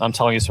 And I'm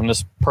telling you from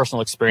this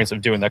personal experience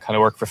of doing that kind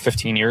of work for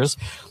 15 years.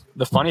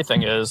 The funny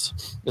thing is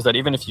that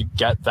even if you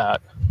get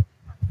that,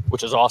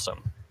 which is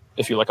awesome,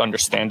 if you like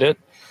understand it,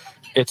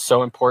 it's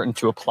so important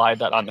to apply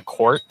that on the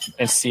court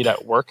and see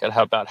that work and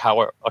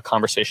how a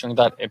conversation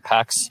that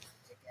impacts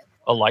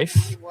a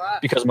life,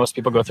 because most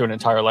people go through an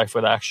entire life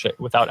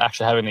without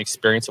actually having the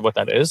experience of what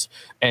that is.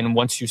 And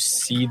once you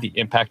see the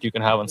impact you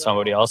can have on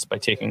somebody else by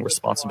taking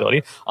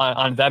responsibility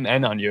on them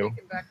and on you,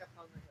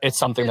 it's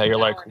something that you're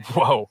like,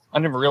 whoa, I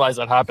didn't realize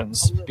that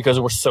happens, because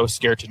we're so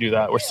scared to do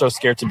that. We're so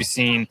scared to be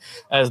seen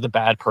as the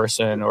bad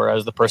person or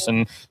as the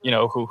person,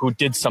 who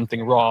did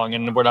something wrong,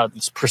 and we're not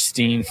this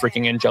pristine,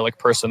 freaking angelic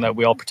person that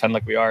we all pretend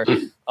like we are.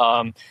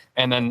 And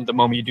then the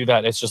moment you do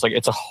that, it's just like,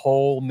 it's a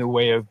whole new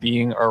way of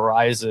being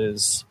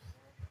arises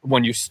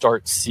when you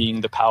start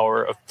seeing the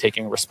power of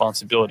taking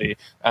responsibility,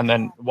 and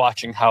then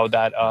watching how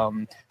that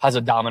has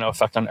a domino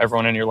effect on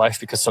everyone in your life,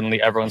 because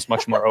suddenly everyone's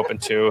much more open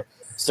to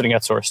sitting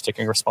at source,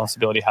 taking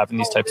responsibility, having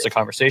these types of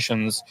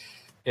conversations.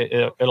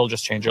 It'll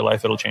just change your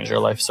life. It'll change your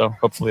life. So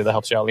hopefully that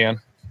helps you out, Leanne.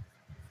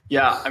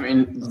 Yeah. I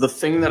mean, the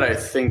thing that I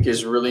think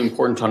is really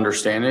important to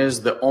understand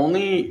is the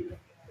only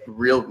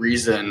real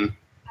reason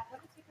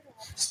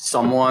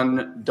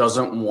someone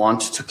doesn't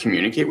want to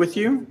communicate with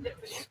you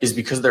is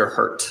because they're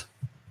hurt.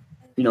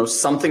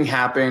 Something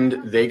happened,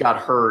 they got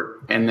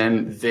hurt, and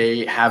then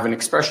they have an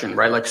expression,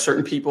 right? Like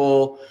certain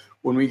people,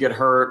 when we get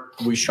hurt,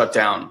 we shut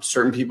down.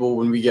 Certain people,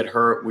 when we get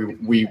hurt,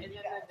 we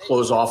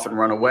close off and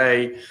run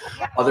away.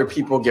 Other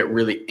people get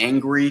really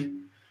angry.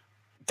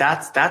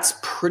 That's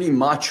pretty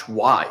much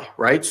why,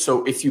 right?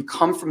 So if you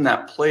come from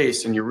that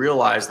place and you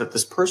realize that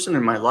this person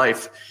in my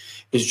life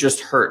is just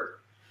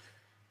hurt,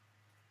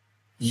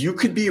 you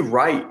could be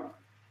right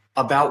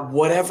about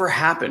whatever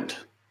happened.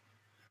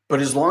 But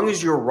as long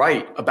as you're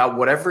right about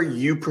whatever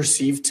you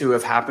perceive to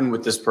have happened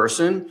with this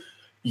person,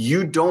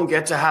 you don't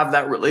get to have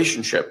that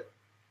relationship.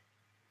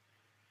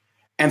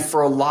 And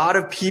for a lot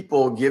of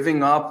people,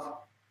 giving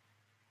up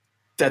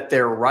that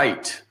they're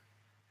right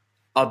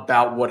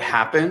about what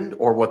happened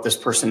or what this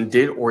person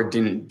did or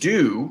didn't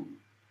do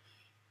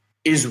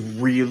is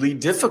really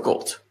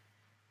difficult.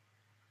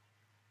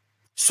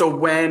 So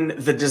when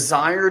the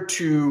desire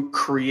to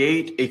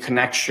create a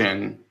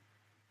connection,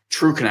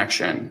 true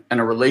connection,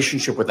 and a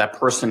relationship with that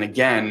person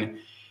again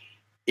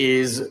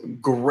is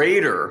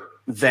greater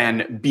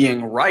than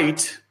being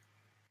right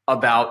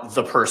about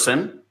the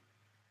person,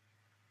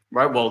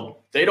 right?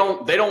 Well, they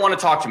don't want to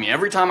talk to me.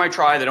 Every time I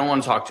try, they don't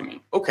want to talk to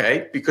me.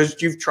 Okay,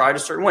 because you've tried a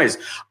certain ways.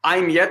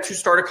 I'm yet to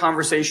start a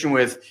conversation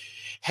with,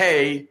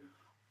 hey,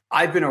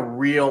 I've been a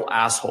real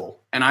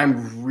asshole and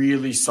I'm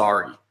really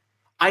sorry.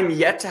 I'm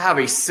yet to have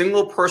a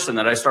single person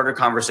that I start a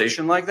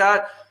conversation like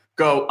that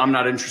go, I'm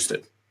not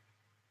interested.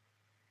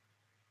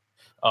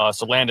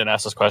 So Landon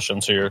asked this question,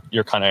 so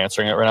you're kind of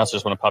answering it right now, so I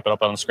just want to pop it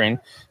up on the screen.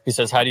 He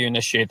says, how do you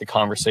initiate the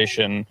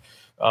conversation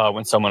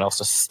when someone else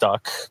is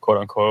stuck, quote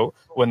unquote,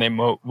 when they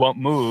won't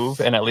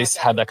move, and at least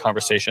have that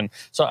conversation?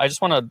 So I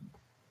just want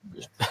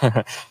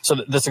to, so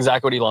that's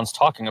exactly what Elon's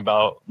talking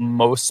about.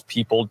 Most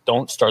people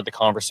don't start the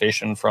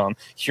conversation from,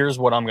 here's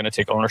what I'm going to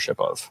take ownership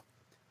of.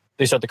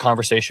 They start the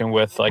conversation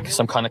with like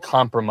some kind of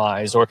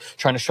compromise or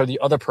trying to show the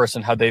other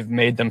person how they've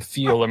made them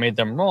feel or made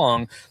them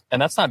wrong.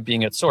 And that's not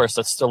being at source.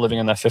 That's still living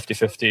in that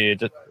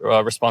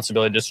 50-50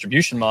 responsibility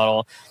distribution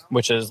model,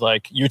 which is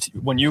like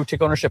when you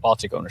take ownership, I'll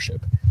take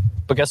ownership.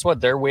 But guess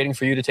what? They're waiting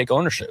for you to take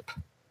ownership.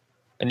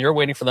 And you're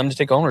waiting for them to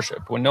take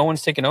ownership. When no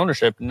one's taking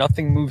ownership,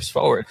 nothing moves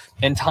forward.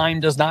 And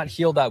time does not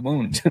heal that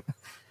wound.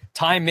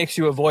 Time makes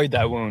you avoid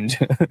that wound.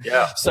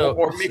 Yeah. So,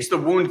 or makes the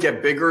wound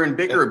get bigger and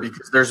bigger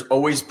because there's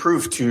always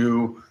proof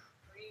to...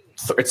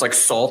 So it's like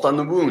salt on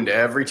the wound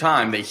every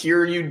time they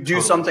hear you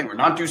do something or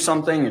not do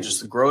something. It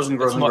just grows and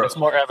grows and grows. It's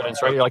more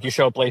evidence, right? You're like, you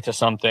show up late to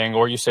something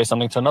or you say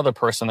something to another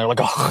person. They're like,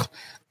 oh,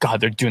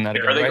 God, they're doing that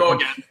again. There they go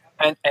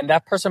again. And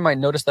that person might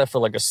notice that for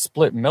like a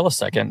split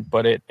millisecond,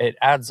 but it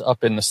adds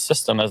up in the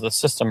system as the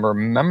system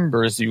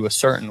remembers you a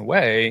certain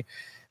way.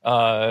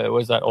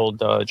 was that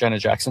old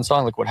Janet Jackson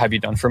song, like, what have you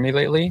done for me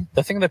lately?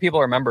 The thing that people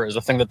remember is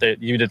the thing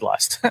that you did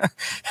last.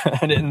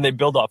 and they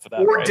build off of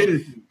that. Or right?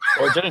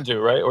 didn't do,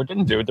 right? Or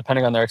didn't do,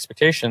 depending on their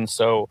expectations.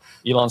 So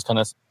Elon's kind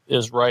of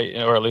is right,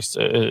 or at least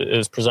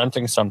is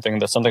presenting something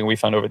that's something we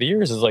found over the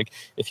years is like,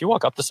 if you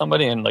walk up to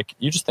somebody and like,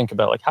 you just think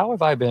about like, how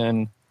have I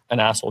been an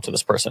asshole to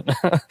this person?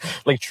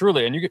 Like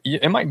truly. And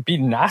it might be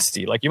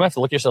nasty. Like you might have to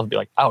look at yourself and be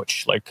like,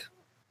 ouch, like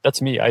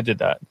that's me. I did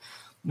that.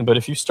 But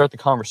if you start the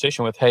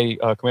conversation with, hey,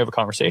 can we have a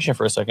conversation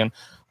for a second?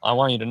 I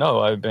want you to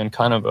know I've been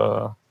kind of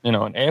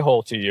an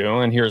a-hole to you,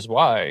 and here's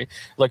why.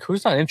 Like,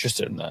 who's not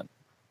interested in that?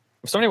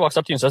 If somebody walks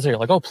up to you and says, "You're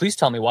like, oh, please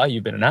tell me why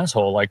you've been an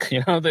asshole," like,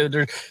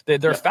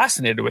 they're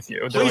fascinated with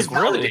you. They're please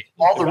like, really,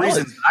 all the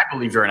reasons I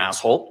believe you're an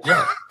asshole.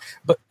 Yeah,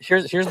 but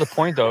here's the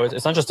point though.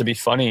 It's not just to be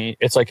funny.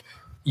 It's like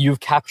you've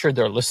captured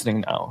their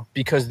listening now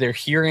because they're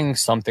hearing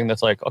something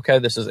that's like, okay,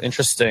 this is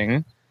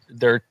interesting.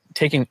 They're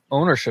taking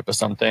ownership of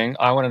something.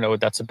 I want to know what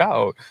that's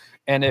about.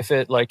 And if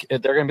they're going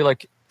to be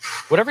like,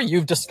 whatever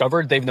you've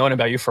discovered, they've known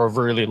about you for a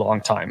really long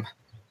time.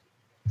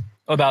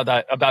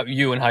 About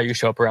you and how you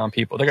show up around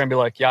people. They're going to be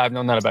like, yeah, I've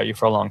known that about you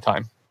for a long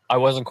time. I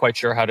wasn't quite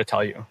sure how to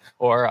tell you,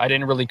 or I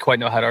didn't really quite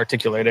know how to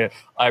articulate it.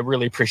 I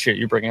really appreciate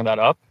you bringing that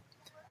up.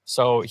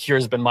 So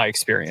here's been my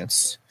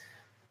experience.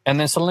 And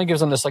then suddenly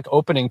gives them this like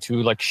opening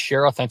to like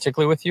share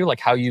authentically with you, like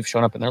how you've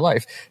shown up in their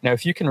life. Now,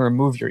 if you can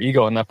remove your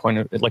ego in that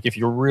point, like if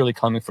you're really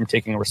coming from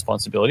taking a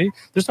responsibility,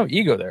 there's no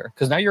ego there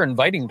because now you're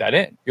inviting that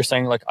in. You're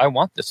saying like, I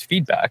want this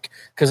feedback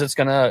because it's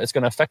gonna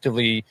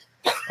effectively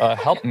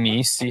help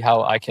me see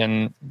how I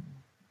can,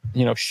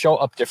 show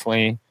up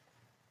differently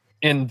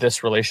in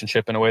this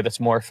relationship in a way that's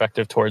more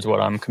effective towards what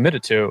I'm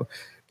committed to.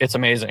 It's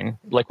amazing.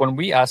 Like when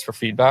we ask for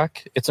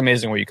feedback, it's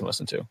amazing what you can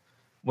listen to.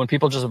 When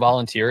people just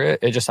volunteer it,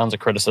 it just sounds like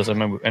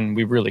criticism, and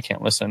we really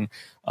can't listen.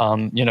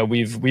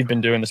 We've been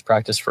doing this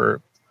practice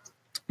for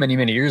many,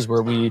 many years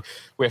where we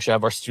actually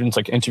have our students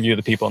like interview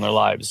the people in their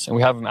lives, and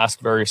we have them ask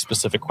very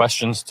specific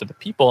questions to the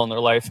people in their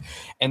life.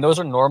 And those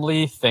are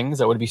normally things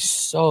that would be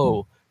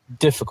so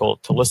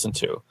difficult to listen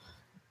to.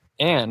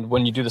 And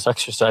when you do this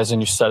exercise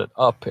and you set it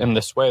up in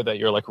this way that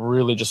you're like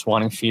really just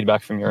wanting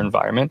feedback from your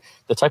environment,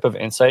 the type of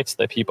insights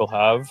that people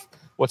have,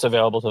 what's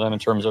available to them in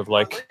terms of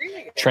like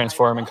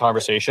transforming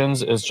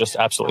conversations is just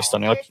absolutely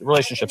stunning. Like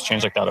relationships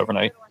change like that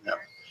overnight. Yeah.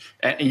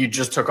 And you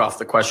just took off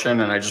the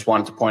question, and I just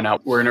wanted to point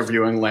out we're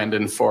interviewing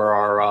Landon for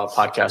our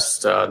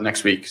podcast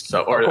next week,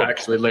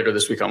 actually later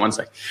this week on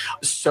Wednesday.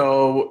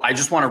 So I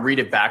just want to read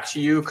it back to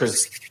you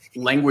because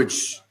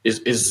language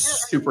is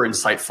super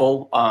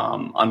insightful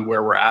on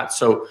where we're at.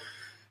 So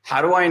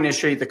how do I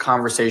initiate the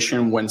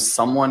conversation when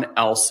someone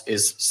else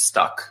is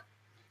stuck?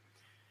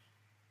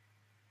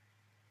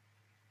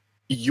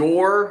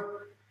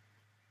 Your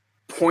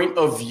point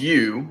of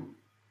view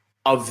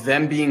of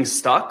them being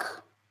stuck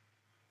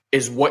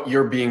is what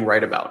you're being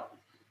right about.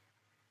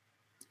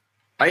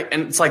 Right?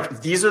 And it's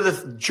like, these are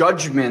the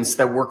judgments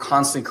that we're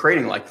constantly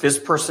creating. Like, this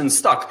person's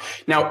stuck.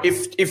 Now,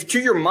 if to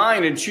your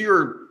mind and to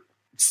your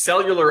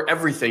cellular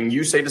everything,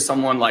 you say to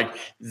someone like,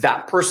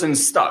 that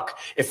person's stuck.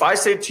 If I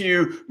say to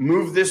you,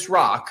 move this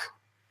rock,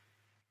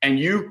 and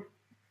you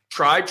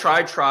tried,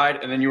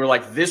 and then you were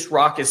like, this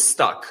rock is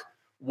stuck,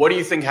 what do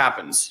you think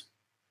happens?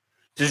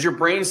 Does your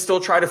brain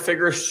still try to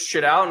figure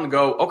shit out and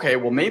go, okay,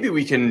 well, maybe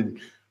we can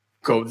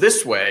go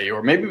this way,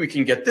 or maybe we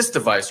can get this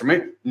device, or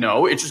maybe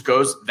no, it just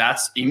goes,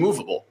 that's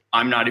immovable.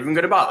 I'm not even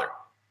going to bother.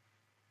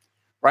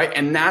 Right.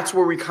 And that's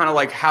where we kind of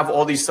like have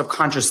all these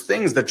subconscious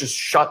things that just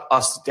shut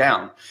us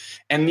down.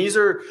 And these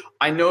are,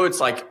 I know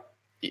it's like,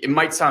 it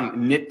might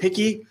sound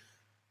nitpicky,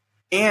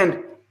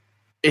 and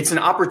it's an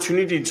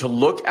opportunity to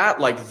look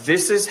at like,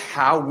 this is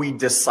how we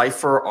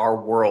decipher our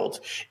world.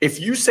 If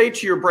you say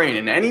to your brain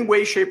in any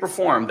way, shape, or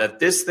form that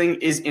this thing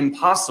is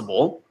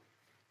impossible,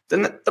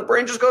 then the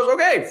brain just goes,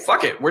 okay,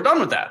 fuck it, we're done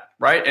with that,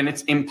 right? And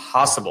it's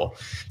impossible.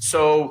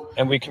 So,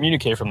 and we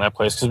communicate from that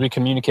place because we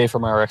communicate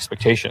from our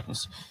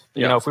expectations.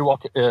 Yeah. You know, if we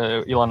walk,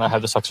 Elon and I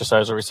have this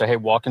exercise where we say, hey,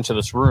 walk into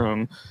this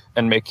room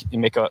and make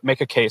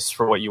a case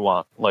for what you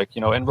want. Like,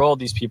 enroll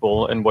these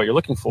people in what you're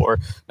looking for.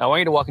 Now, I want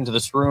you to walk into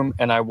this room,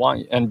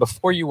 and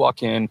before you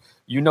walk in,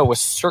 with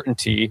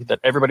certainty that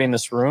everybody in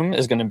this room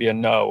is going to be a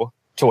no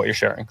to what you're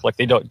sharing. Like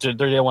they don't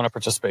want to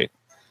participate.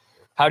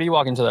 How do you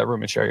walk into that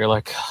room and share? You're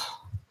like,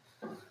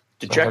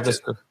 dejected.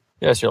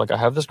 Yes, you're like, I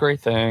have this great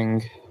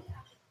thing.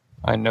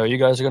 I know you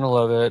guys are going to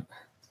love it.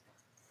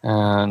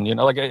 And,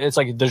 it's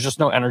like there's just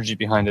no energy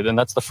behind it. And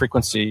that's the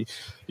frequency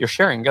you're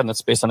sharing. Again,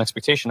 that's based on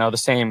expectation. Now, the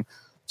same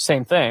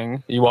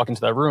thing, you walk into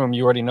that room,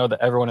 you already know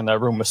that everyone in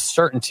that room with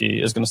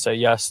certainty is going to say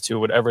yes to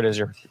whatever it is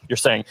you're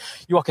saying.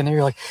 You walk in there,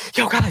 you're like,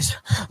 yo, guys,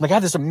 I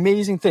have this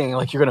amazing thing.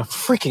 Like, you're going to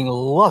freaking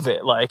love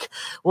it. Like,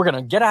 we're going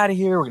to get out of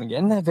here. We're going to get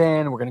in that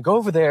van. We're going to go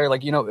over there.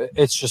 Like,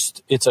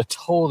 it's a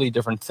totally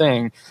different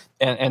thing.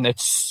 And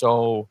it's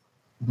so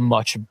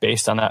much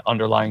based on that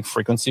underlying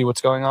frequency,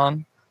 what's going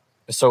on.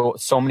 So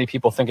many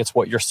people think it's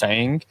what you're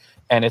saying,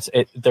 and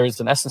there's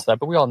an essence to that,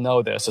 but we all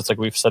know this. It's like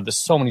we've said this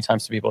so many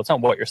times to people. It's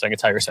not what you're saying,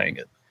 it's how you're saying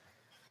it.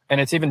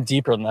 And it's even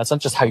deeper than that. It's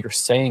not just how you're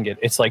saying it.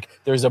 It's like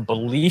there's a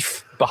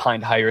belief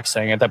behind how you're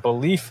saying it. That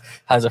belief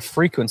has a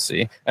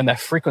frequency, and that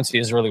frequency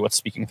is really what's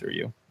speaking through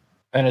you.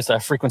 And it's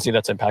that frequency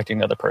that's impacting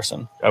the other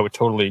person. I would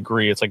totally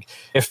agree. It's like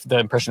if the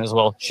impression is,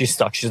 well, she's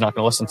stuck, she's not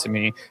going to listen to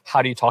me.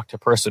 How do you talk to a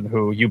person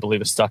who you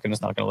believe is stuck and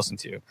is not going to listen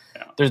to you?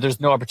 Yeah.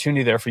 There's no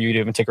opportunity there for you to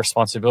even take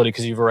responsibility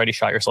because you've already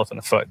shot yourself in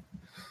the foot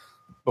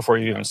before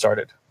you even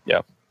started.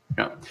 Yeah.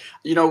 Yeah.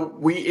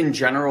 We in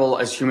general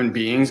as human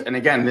beings, and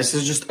again, this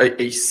is just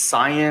a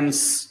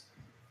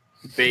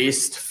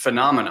science-based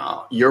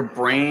phenomena. Your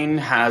brain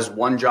has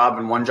one job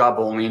and one job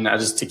only, and that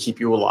is to keep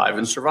you alive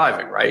and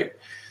surviving, right?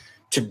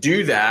 To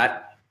do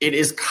that, it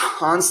is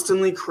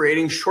constantly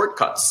creating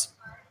shortcuts,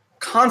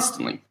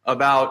 constantly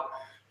about,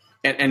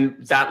 and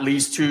that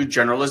leads to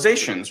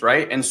generalizations,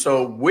 right? And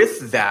so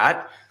with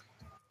that,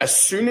 as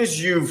soon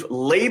as you've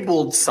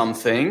labeled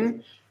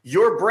something,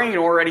 your brain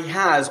already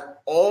has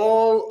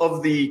all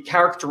of the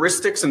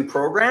characteristics and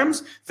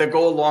programs that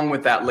go along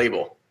with that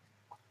label.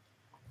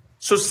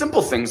 So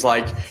simple things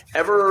like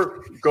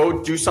ever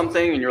go do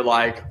something and you're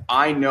like,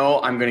 I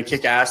know I'm going to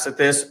kick ass at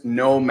this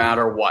no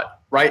matter what,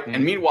 right?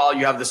 And meanwhile,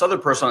 you have this other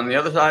person on the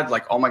other side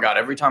like, oh my God,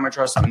 every time I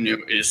try something new,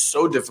 it is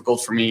so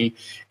difficult for me.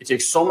 It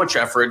takes so much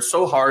effort. It's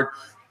so hard.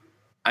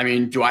 I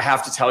mean, do I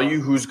have to tell you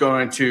who's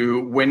going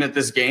to win at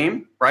this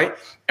game, right?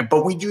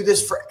 But we do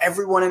this for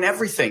everyone and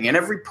everything and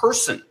every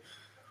person.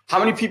 How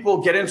many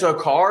people get into a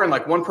car and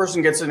like one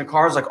person gets in a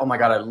car is like, oh my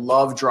God, I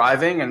love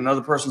driving. And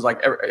another person's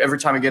like, every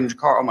time I get into a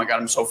car, oh my God,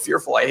 I'm so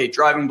fearful. I hate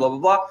driving, blah, blah,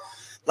 blah.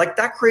 Like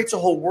that creates a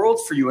whole world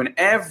for you, and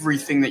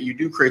everything that you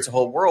do creates a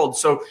whole world.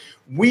 So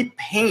we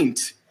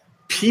paint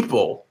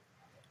people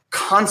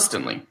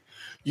constantly.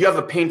 You have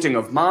a painting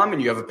of mom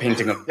and you have a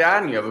painting of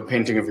dad and you have a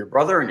painting of your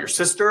brother and your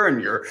sister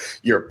and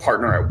your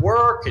partner at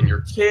work and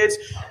your kids.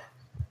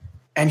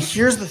 And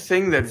here's the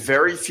thing that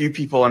very few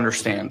people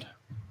understand.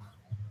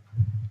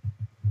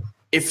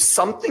 If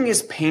something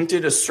is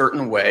painted a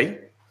certain way,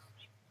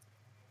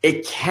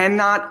 it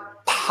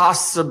cannot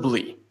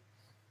possibly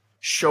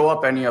show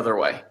up any other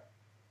way.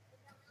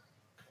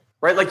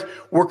 Right? Like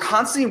we're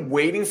constantly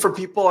waiting for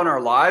people in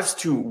our lives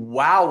to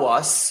wow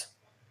us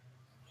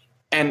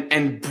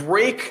and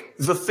break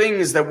the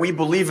things that we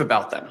believe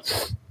about them.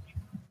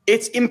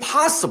 It's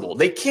impossible.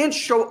 They can't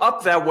show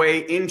up that way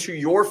into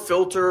your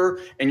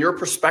filter and your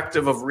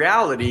perspective of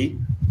reality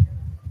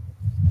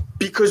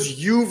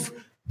because you've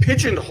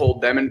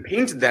pigeonholed them and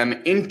painted them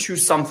into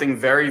something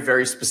very,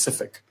 very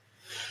specific.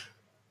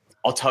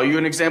 I'll tell you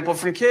an example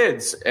from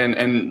kids,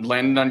 and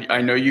Landon,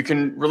 I know you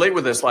can relate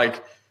with this.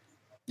 Like,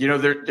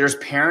 there's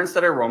parents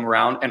that I roam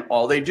around, and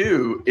all they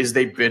do is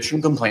they bitch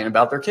and complain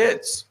about their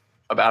kids,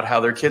 about how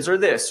their kids are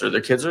this, or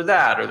their kids are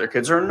that, or their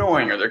kids are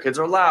annoying, or their kids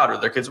are loud, or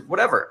their kids,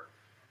 whatever.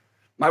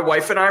 My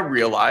wife and I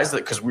realized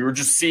that because we were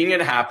just seeing it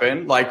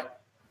happen, like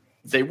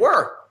they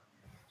were.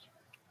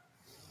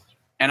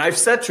 And I've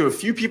said to a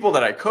few people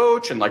that I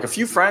coach and like a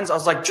few friends, I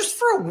was like, just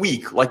for a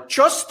week,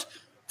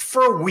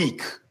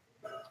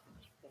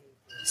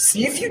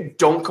 see if you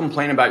don't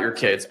complain about your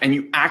kids and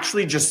you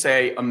actually just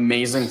say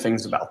amazing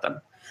things about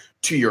them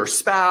to your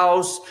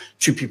spouse,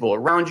 to people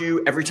around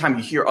you. Every time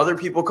you hear other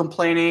people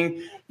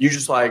complaining, you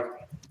just like,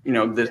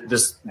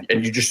 this,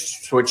 and you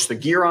just switch the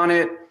gear on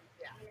it.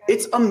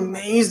 It's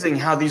amazing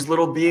how these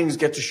little beings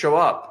get to show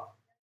up,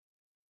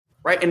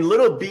 right? And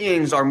little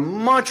beings are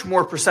much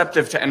more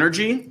perceptive to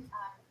energy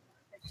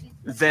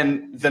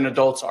than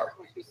adults are.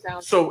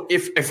 So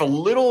if a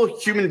little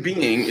human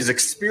being is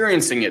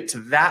experiencing it to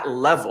that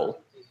level,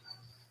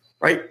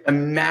 right?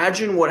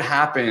 Imagine what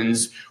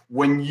happens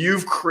when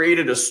you've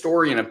created a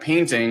story in a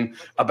painting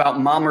about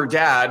mom or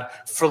dad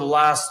for the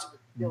last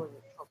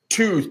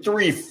 2,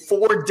 3,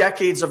 4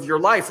 decades of your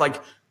life.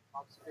 Like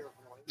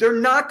they're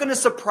not going to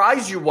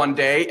surprise you one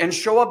day and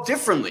show up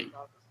differently.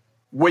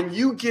 When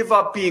you give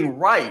up being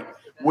right,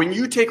 when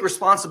you take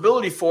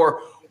responsibility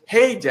for,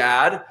 hey,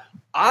 dad,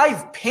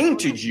 I've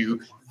painted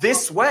you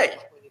this way.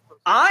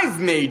 I've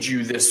made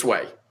you this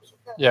way.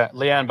 Yeah.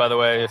 Leanne, by the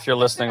way, if you're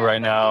listening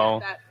right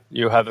now,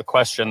 you have a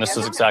question. This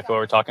is exactly what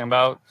we're talking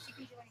about.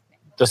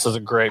 This is a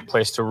great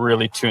place to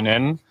really tune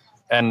in.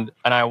 And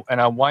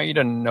I want you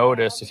to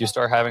notice if you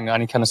start having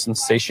any kind of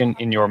sensation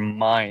in your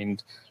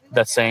mind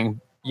that's saying,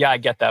 yeah, I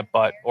get that,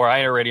 but, or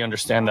I already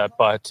understand that,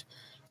 but,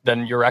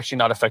 then you're actually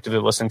not effectively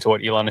listening to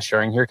what Elon is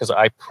sharing here. Because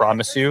I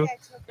promise you,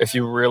 if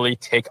you really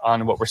take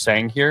on what we're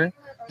saying here,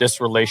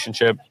 this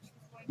relationship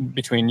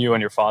between you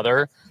and your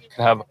father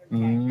can have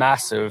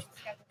massive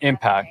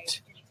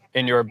impact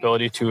in your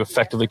ability to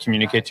effectively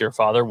communicate to your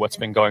father what's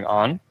been going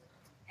on.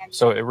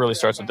 So it really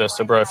starts with this.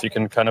 So, bro, if you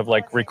can kind of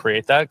like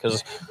recreate that,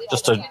 because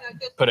just to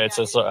put it,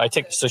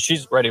 so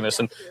she's writing this,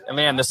 and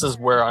Leanne, this is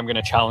where I'm going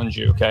to challenge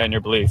you, okay, in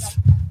your belief.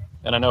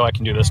 And I know I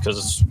can do this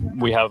because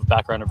we have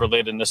background of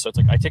relatedness. So it's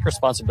like I take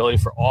responsibility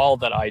for all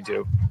that I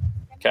do,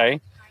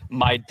 okay?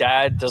 My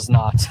dad does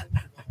not.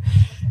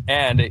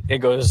 And it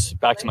goes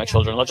back to my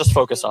children. Let's just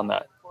focus on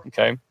that,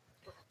 okay?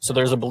 So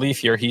there's a belief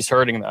here. He's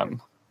hurting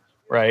them,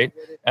 right?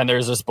 And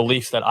there's this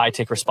belief that I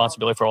take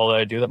responsibility for all that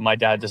I do that my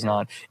dad does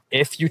not.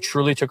 If you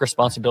truly took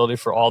responsibility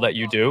for all that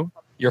you do,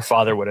 your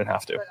father wouldn't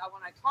have to.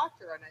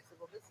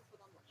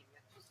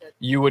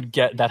 You would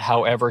get that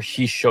however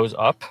he shows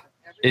up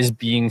is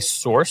being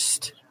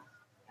sourced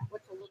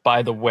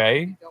by the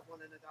way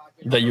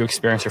that you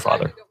experience your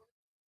father.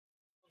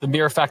 The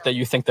mere fact that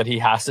you think that he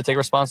has to take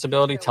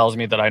responsibility tells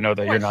me that I know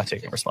that you're not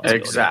taking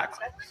responsibility.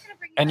 Exactly.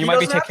 And you He might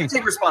be doesn't have to taking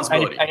take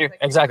responsibility.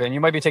 Exactly. And you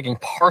might be taking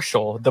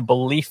partial. The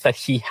belief that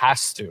he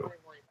has to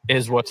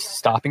is what's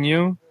stopping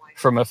you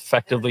from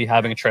effectively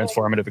having a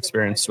transformative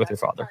experience with your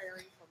father.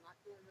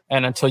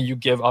 And until you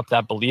give up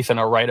that belief and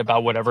are right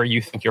about whatever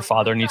you think your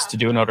father needs to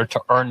do in order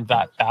to earn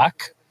that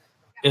back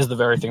is the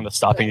very thing that's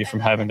stopping you from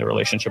having the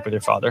relationship with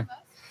your father.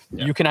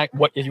 Yeah. You can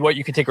what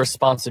you can take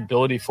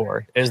responsibility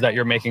for is that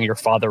you're making your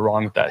father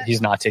wrong, that he's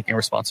not taking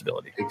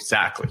responsibility.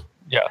 Exactly.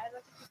 Yeah.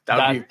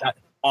 That would be an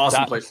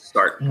awesome place to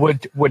start.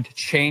 Would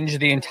change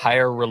the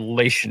entire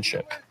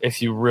relationship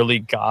if you really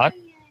got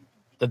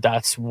that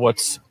that's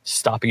what's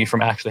stopping you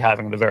from actually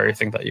having the very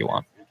thing that you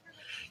want.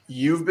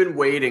 You've been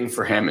waiting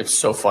for him. It's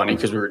so funny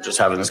because we were just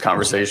having this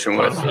conversation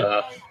with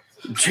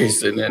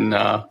Jason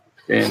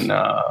in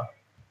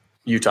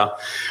Utah.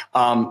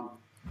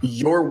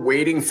 You're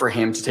waiting for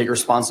him to take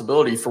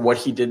responsibility for what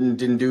he didn't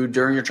do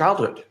during your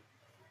childhood.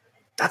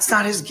 That's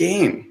not his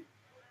game.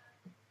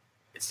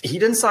 He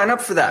didn't sign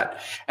up for that.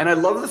 And I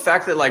love the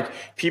fact that like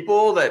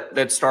people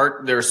that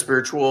start their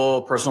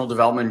spiritual personal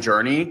development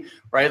journey,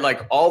 right?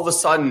 Like all of a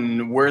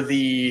sudden we're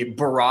the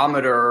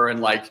barometer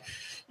and like,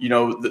 you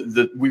know,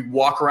 we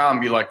walk around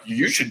and be like,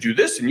 you should do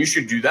this and you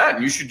should do that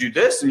and you should do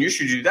this and you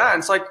should do that. And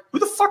it's like, who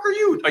the fuck are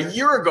you? A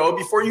year ago,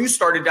 before you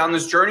started down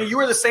this journey, you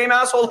were the same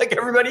asshole like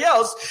everybody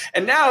else.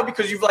 And now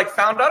because you've like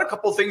found out a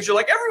couple of things, you're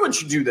like, everyone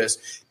should do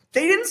this.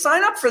 They didn't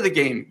sign up for the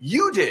game.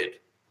 You did.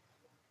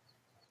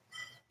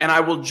 And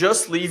I will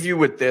just leave you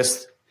with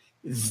this.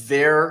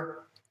 There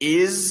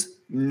is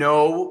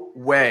no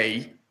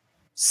way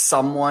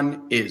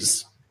someone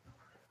is.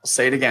 I'll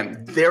say it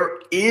again. There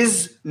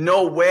is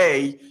no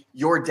way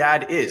your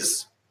dad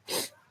is.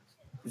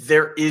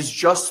 There is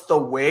just the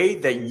way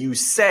that you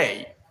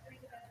say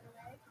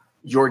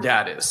your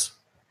dad is.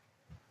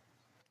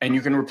 And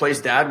you can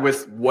replace dad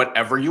with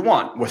whatever you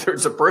want, whether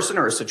it's a person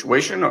or a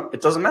situation,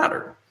 it doesn't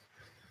matter.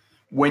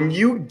 When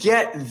you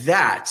get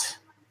that,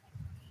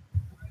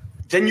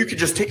 then you could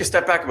just take a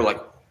step back and be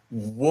like,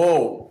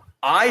 whoa,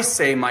 I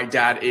say my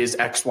dad is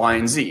X, Y,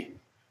 and Z.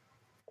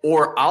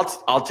 Or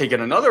I'll take it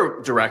another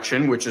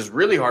direction, which is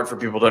really hard for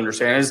people to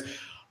understand, is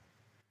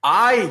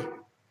I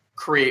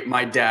create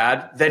my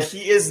dad that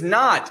he is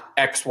not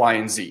X, Y,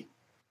 and Z,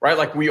 right?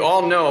 Like we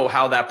all know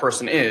how that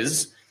person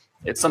is.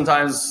 It's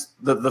sometimes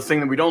the thing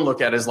that we don't look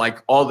at is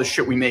like all the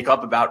shit we make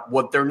up about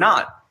what they're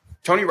not.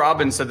 Tony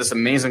Robbins said this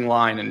amazing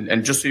line,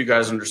 and just so you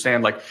guys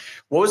understand, like,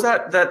 what was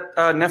that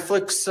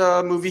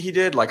Netflix movie he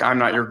did? Like, I'm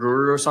Not Your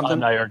Guru or something? I'm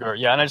Not Your Guru.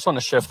 Yeah, and I just want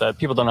to shift that.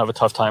 People don't have a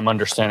tough time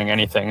understanding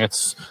anything.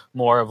 It's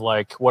more of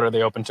like, what are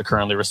they open to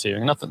currently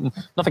receiving? Nothing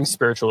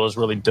spiritual is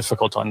really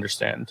difficult to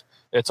understand.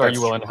 It's are you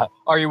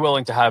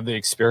willing to have the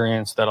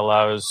experience that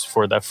allows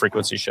for that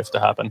frequency shift to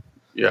happen?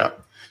 Yeah.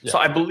 So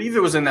I believe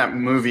it was in that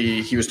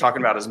movie, he was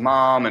talking about his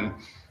mom, and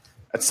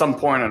at some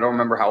point, I don't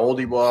remember how old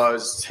he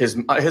was. His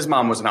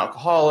mom was an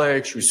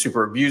alcoholic. She was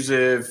super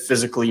abusive,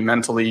 physically,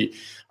 mentally.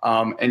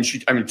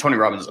 And Tony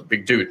Robbins is a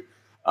big dude.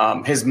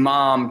 His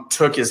mom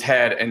took his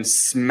head and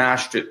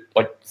smashed it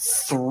like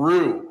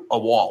through a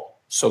wall.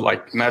 So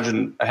like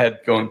imagine a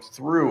head going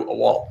through a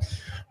wall.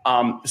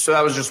 So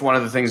that was just one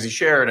of the things he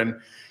shared.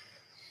 And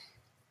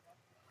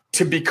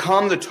to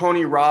become the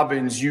Tony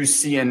Robbins you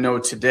see and know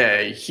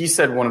today, he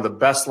said one of the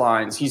best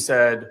lines. He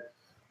said,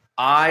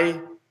 I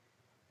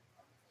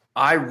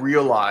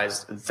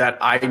realized that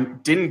I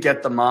didn't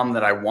get the mom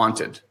that I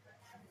wanted.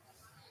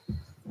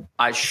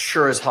 I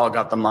sure as hell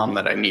got the mom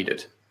that I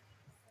needed.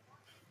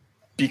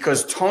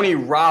 Because Tony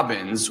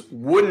Robbins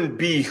wouldn't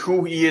be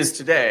who he is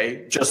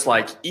today, just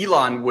like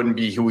Elon wouldn't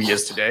be who he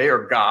is today,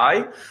 or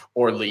Guy,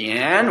 or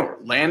Leanne, or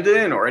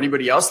Landon, or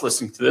anybody else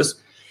listening to this.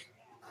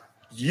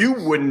 You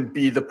wouldn't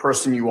be the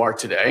person you are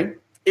today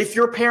if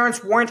your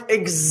parents weren't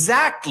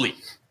exactly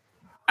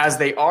as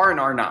they are and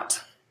are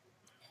not.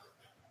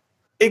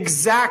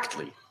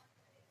 Exactly.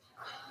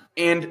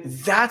 And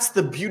that's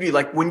the beauty.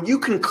 Like when you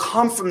can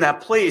come from that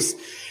place,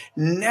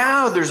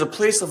 now there's a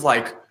place of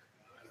like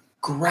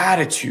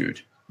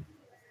gratitude.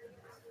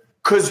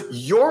 Because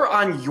you're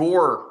on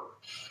your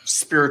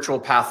spiritual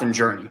path and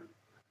journey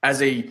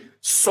as a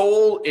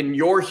soul in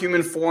your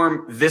human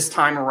form this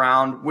time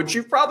around, which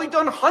you've probably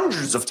done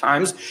hundreds of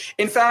times.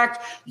 In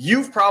fact,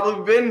 you've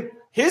probably been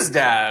his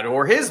dad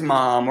or his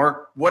mom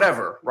or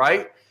whatever,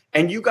 right?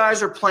 And you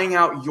guys are playing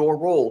out your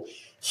role.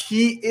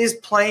 He is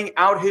playing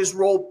out his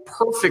role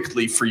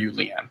perfectly for you,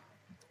 Leanne.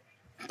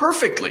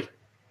 Perfectly.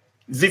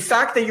 The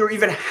fact that you're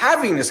even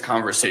having this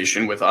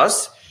conversation with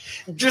us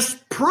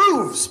just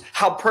proves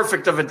how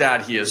perfect of a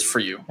dad he is for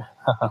you.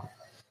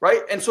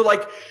 Right? And so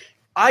like,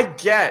 I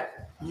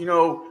get,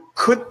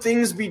 Could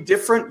things be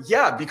different?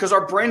 Yeah, because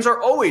our brains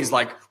are always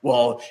like,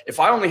 well, if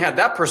I only had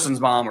that person's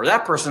mom or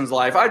that person's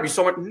life, I'd be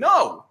so much.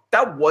 No,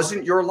 that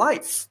wasn't your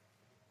life.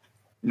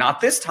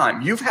 Not this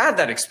time. You've had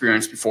that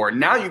experience before.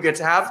 Now you get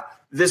to have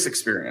this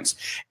experience.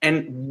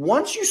 And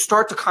once you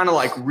start to kind of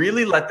like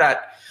really let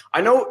that,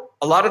 I know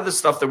a lot of the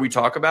stuff that we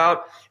talk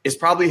about is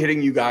probably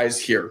hitting you guys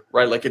here,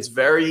 right? Like it's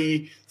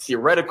very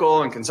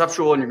theoretical and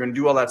conceptual and you're going to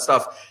do all that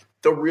stuff.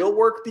 The real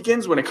work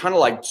begins when it kind of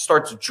like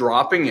starts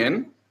dropping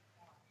in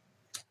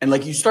and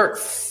like you start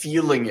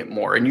feeling it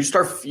more and you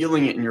start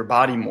feeling it in your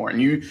body more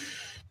and you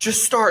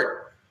just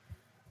start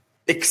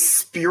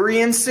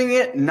experiencing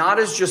it, not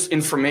as just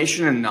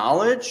information and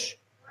knowledge,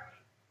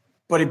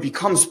 but it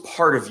becomes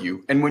part of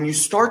you. And when you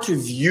start to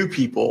view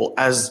people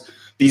as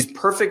these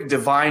perfect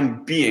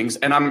divine beings,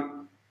 and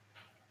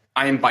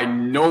I am by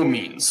no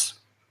means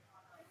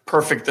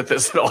perfect at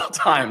this at all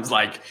times.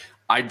 Like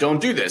I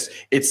don't do this.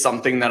 It's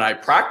something that I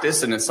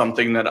practice and it's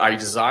something that I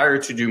desire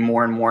to do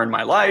more and more in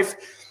my life,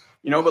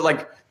 but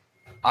like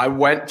I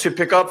went to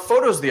pick up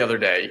photos the other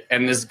day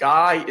and this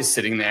guy is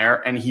sitting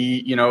there and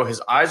he,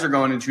 his eyes are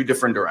going in two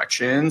different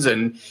directions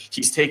and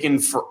he's taken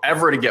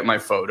forever to get my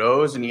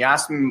photos. And he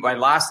asked me my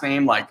last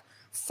name like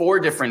 4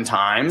 different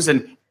times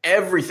and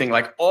everything,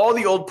 like all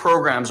the old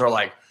programs are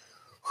like,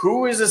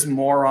 who is this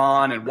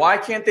moron? And why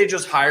can't they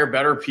just hire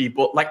better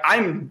people? Like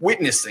I'm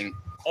witnessing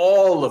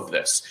all of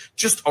this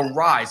just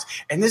arise.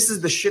 And this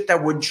is the shit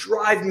that would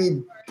drive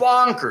me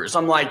bonkers.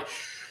 I'm like,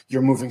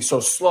 you're moving so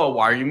slow.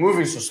 Why are you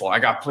moving so slow? I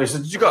got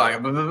places to go,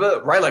 blah, blah, blah,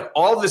 right? Like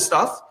all this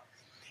stuff.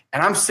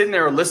 And I'm sitting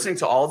there listening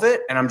to all of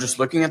it. And I'm just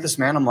looking at this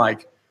man. I'm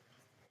like,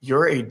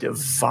 you're a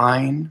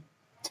divine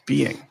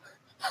being.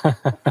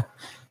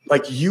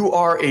 Like you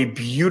are a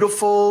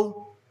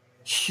beautiful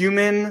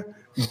human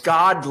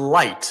God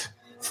light.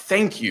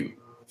 Thank you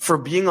for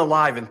being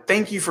alive. And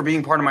thank you for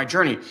being part of my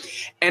journey.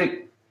 And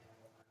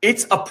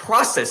it's a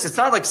process. It's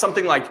not like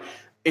something like,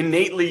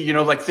 innately,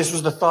 like this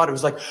was the thought. It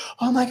was like,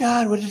 oh my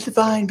God, what a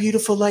divine,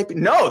 beautiful light.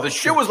 No, the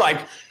shit was like,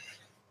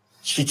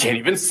 she can't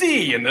even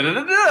see. And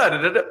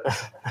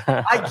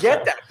I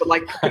get that. But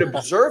like, you could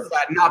observe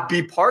that, not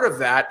be part of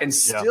that and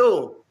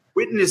still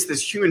witness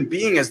this human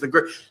being as the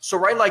great. So,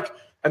 right, like,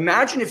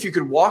 imagine if you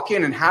could walk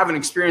in and have an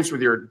experience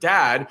with your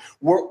dad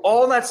where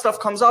all that stuff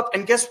comes up.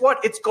 And guess what?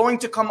 It's going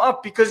to come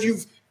up because you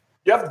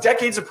have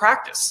decades of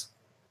practice.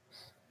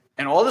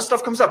 And all this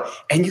stuff comes up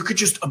and you could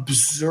just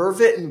observe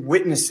it and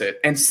witness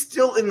it and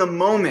still in the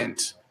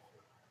moment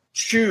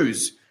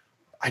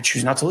I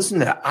choose not to listen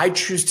to that. I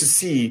choose to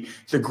see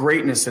the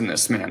greatness in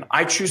this man.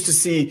 I choose to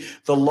see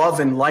the love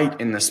and light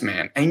in this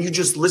man. And you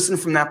just listen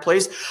from that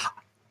place.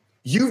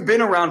 You've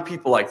been around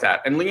people like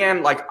that. And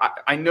Leanne, like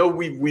I know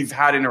we've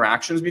had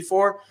interactions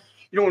before.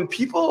 When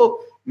people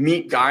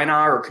meet Guy and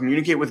I or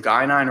communicate with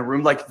Guy and I in a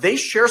room, like they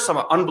share some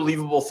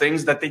unbelievable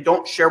things that they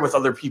don't share with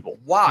other people.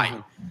 Why?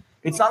 Mm-hmm.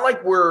 It's not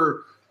like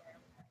we're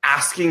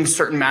asking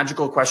certain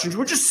magical questions.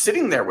 We're just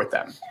sitting there with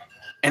them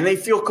and they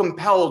feel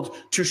compelled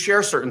to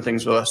share certain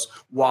things with us.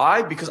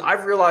 Why? Because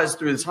I've realized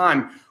through the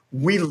time,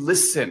 we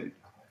listen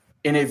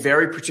in a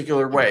very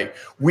particular way.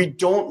 We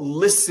don't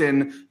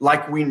listen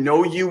like we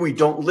know you. We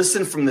don't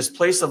listen from this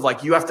place of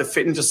like, you have to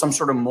fit into some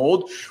sort of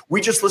mold.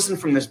 We just listen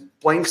from this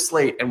blank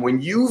slate. And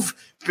when you've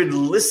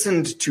been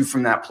listened to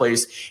from that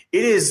place,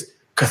 it is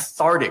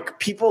cathartic.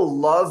 People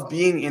love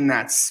being in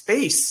that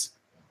space.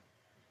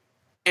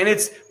 And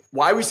it's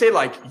why we say,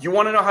 like, you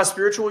want to know how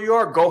spiritual you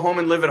are? Go home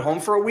and live at home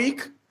for a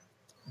week.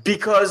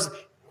 Because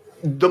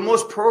the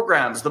most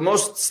programs, the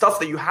most stuff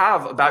that you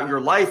have about your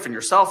life and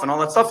yourself and all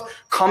that stuff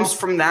comes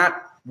from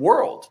that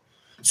world.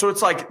 So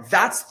it's like,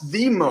 that's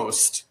the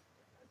most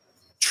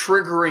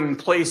triggering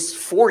place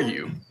for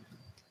you.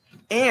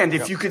 And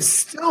if you could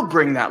still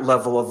bring that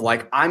level of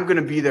like, I'm going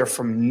to be there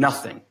from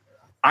nothing.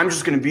 I'm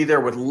just going to be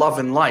there with love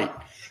and light.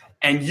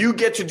 And you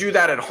get to do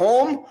that at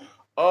home.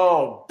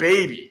 Oh,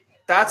 baby.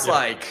 That's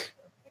like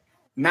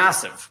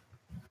massive.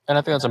 And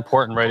I think that's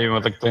important, right? Even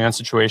with like the Leanne's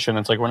situation,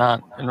 it's like we're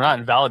not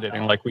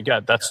invalidating. Like we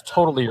get that's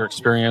totally your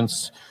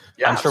experience.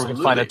 Yeah, I'm sure we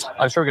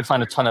could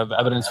find a ton of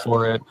evidence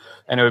for it,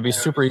 and it would be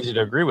super easy to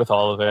agree with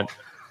all of it.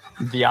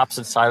 The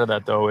opposite side of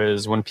that, though,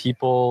 is when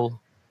people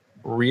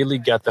really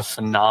get the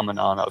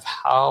phenomenon of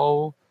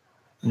how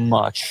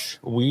much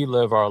we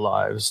live our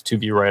lives to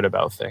be right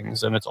about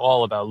things, and it's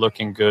all about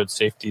looking good,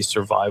 safety,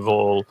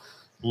 survival,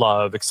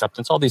 love,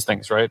 acceptance, all these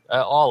things, right?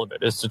 All of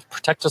it is to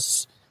protect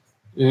us,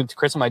 to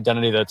create some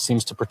identity that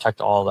seems to protect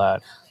all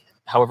that.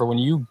 However, when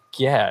you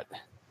get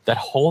that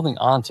holding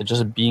on to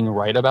just being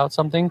right about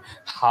something,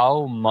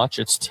 how much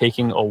it's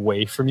taking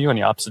away from you on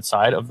the opposite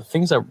side of the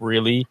things that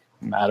really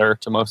matter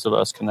to most of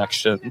us,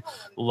 connection,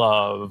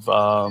 love,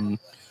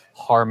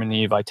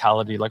 harmony,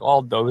 vitality, like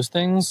all those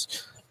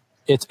things,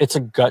 it's a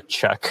gut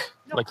check.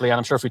 Like, Leanne,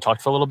 I'm sure if we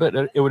talked for a little bit,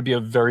 it would be a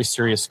very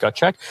serious gut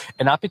check.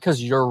 And not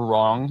because you're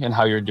wrong in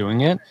how you're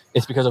doing it.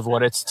 It's because of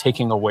what it's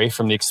taking away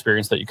from the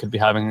experience that you could be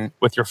having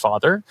with your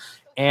father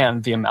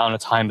and the amount of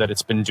time that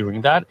it's been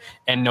doing that,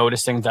 and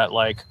noticing that,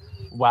 like,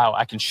 wow,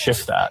 I can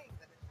shift that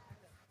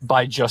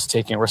by just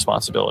taking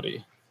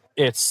responsibility.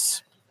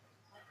 It's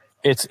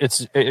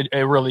it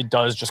really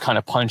does just kind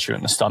of punch you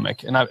in the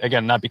stomach.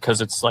 And not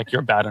because it's like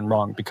you're bad and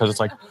wrong, because it's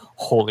like,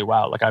 holy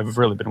wow, like I've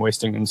really been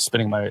wasting and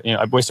spinning my,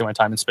 I'm wasting my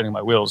time and spinning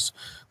my wheels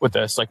with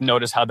this. Like,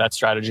 notice how that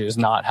strategy is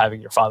not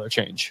having your father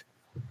change.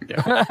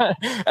 Yeah.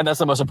 And that's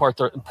the most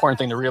important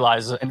thing to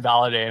realize. In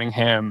validating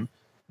him,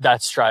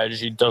 that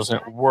strategy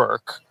doesn't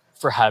work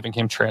for having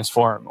him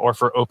transform or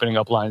for opening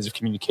up lines of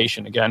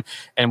communication again.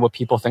 And what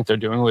people think they're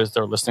doing is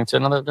they're listening to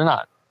another. They're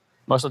not.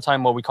 Most of the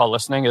time, what we call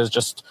listening is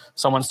just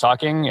someone's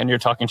talking and you're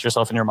talking to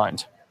yourself in your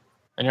mind.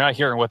 And you're not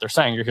hearing what they're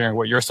saying. You're hearing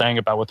what you're saying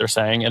about what they're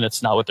saying, and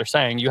it's not what they're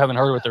saying. You haven't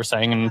heard what they're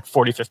saying in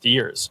 40, 50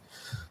 years.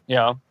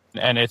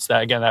 And it's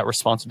that, again, that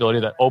responsibility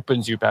that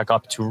opens you back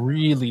up to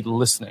really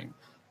listening.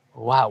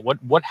 Wow,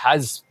 what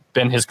has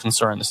been his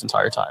concern this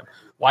entire time?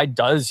 Why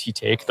does he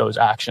take those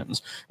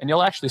actions? And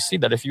you'll actually see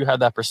that if you had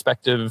that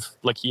perspective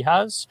like he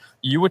has,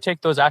 you would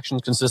take those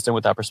actions consistent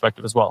with that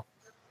perspective as well.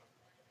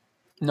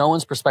 No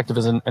one's perspective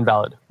is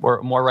invalid.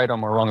 We're more right or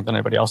more wrong than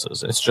anybody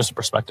else's. It's just a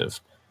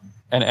perspective.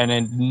 And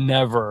it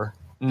never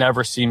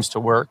seems to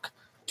work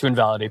to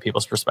invalidate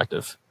people's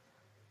perspective.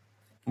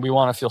 We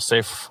want to feel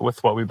safe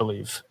with what we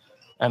believe.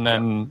 And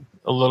then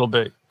a little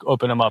bit,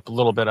 open them up a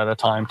little bit at a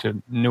time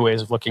to new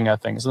ways of looking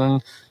at things. And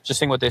then just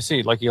seeing what they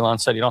see. Like Elon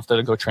said, you don't have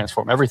to go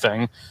transform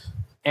everything.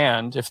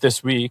 And if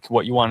this week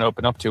what you want to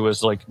open up to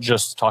is like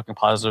just talking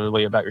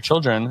positively about your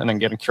children and then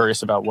getting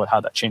curious about how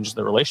that changes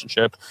the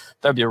relationship,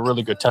 that'd be a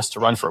really good test to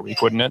run for a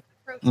week, wouldn't it?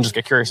 And just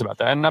get curious about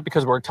that. And not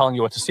because we're telling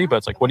you what to see, but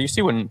it's like, what do you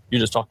see when you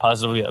just talk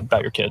positively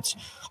about your kids?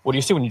 What do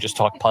you see when you just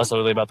talk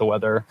positively about the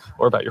weather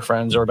or about your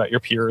friends or about your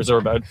peers or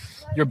about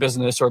your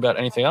business or about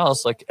anything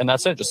else? Like, and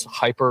that's it. Just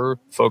hyper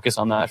focus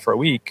on that for a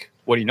week.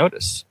 What do you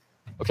notice?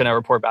 Okay, now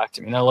report back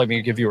to me. Now let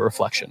me give you a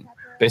reflection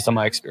based on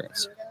my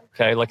experience.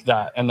 Okay, like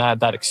that. And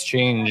that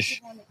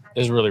exchange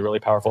is really,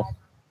 really powerful.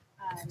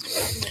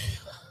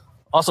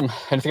 Awesome.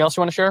 Anything else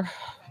you want to share?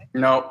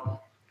 No.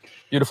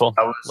 Beautiful.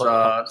 That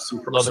was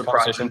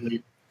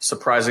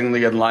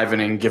surprisingly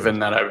enlivening, given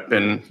that I've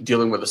been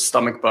dealing with a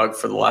stomach bug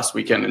for the last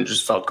weekend and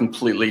just felt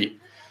completely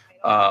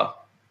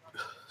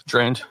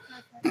drained.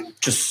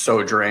 Just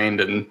so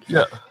drained and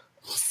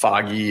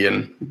foggy,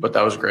 but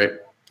that was great.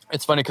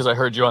 It's funny because I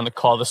heard you on the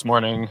call this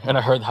morning and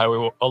I heard how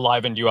we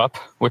enlivened you up,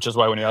 which is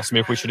why when you asked me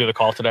if we should do the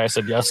call today, I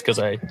said yes, because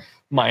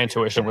my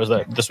intuition was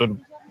that this would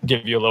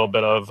give you a little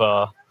bit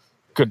of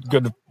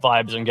good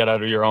vibes and get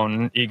out of your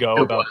own ego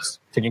about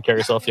taking care of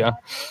yourself. Yeah,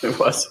 it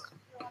was.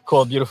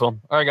 Cool. Beautiful.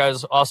 All right,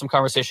 guys. Awesome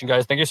conversation,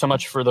 guys. Thank you so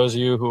much for those of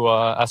you who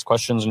asked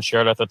questions and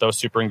shared. I thought that was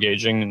super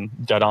engaging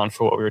and dead on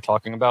for what we were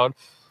talking about.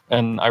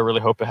 And I really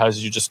hope it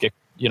has you just get,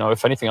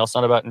 if anything else,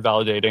 not about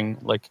invalidating,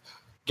 like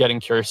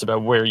getting curious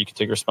about where you can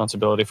take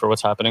responsibility for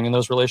what's happening in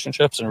those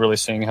relationships and really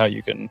seeing how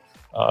you can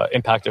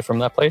impact it from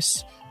that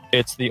place.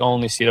 It's the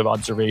only seat of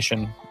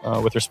observation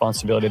with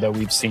responsibility that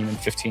we've seen in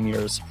 15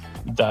 years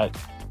that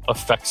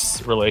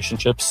affects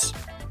relationships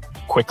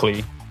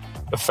quickly,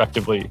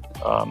 effectively.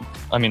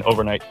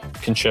 Overnight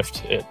can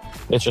shift it.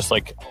 It's just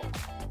like,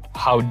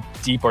 how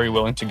deep are you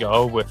willing to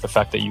go with the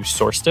fact that you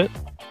sourced it?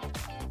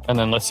 And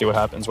then let's see what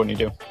happens when you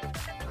do.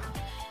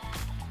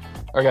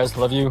 All right, guys,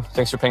 love you.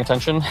 Thanks for paying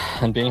attention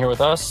and being here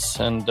with us.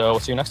 And we'll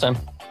see you next time.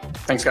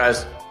 Thanks,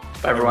 guys.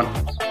 Bye, everyone.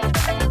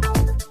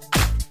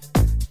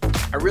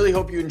 I really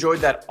hope you enjoyed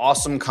that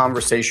awesome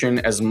conversation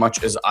as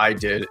much as I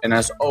did. And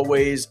as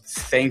always,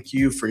 thank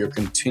you for your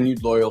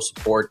continued loyal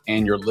support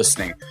and your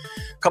listening.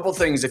 A couple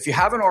things. If you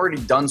haven't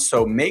already done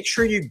so, make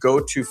sure you go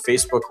to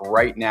Facebook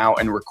right now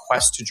and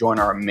request to join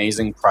our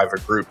amazing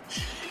private group.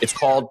 It's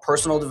called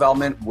Personal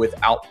Development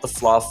Without the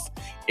Fluff.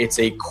 It's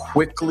a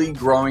quickly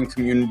growing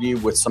community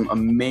with some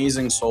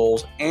amazing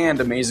souls and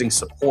amazing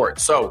support.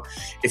 So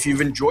if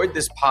you've enjoyed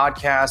this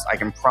podcast, I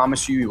can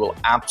promise you will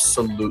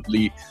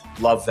absolutely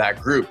love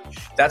that group.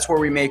 That's where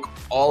we make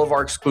all of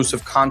our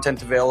exclusive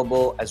content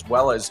available, as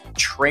well as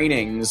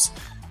trainings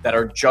that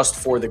are just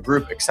for the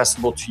group,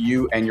 accessible to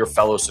you and your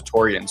fellow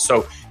Satorians.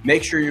 So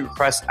make sure you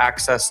request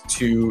access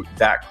to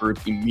that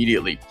group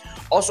immediately.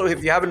 Also,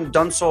 if you haven't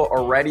done so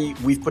already,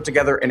 we've put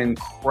together an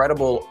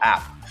incredible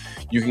app.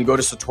 You can go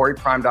to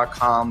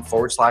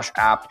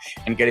satoriprime.com/app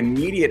and get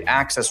immediate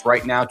access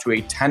right now to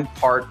a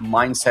 10-part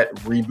mindset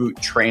reboot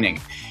training.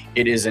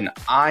 It is an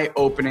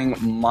eye-opening,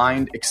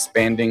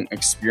 mind-expanding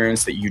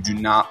experience that you do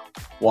not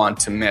want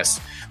to miss.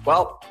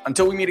 Well,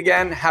 until we meet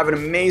again, have an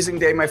amazing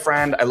day, my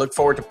friend. I look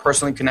forward to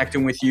personally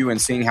connecting with you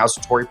and seeing how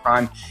Satori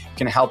Prime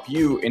can help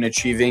you in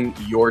achieving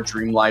your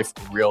dream life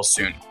real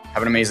soon.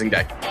 Have an amazing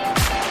day.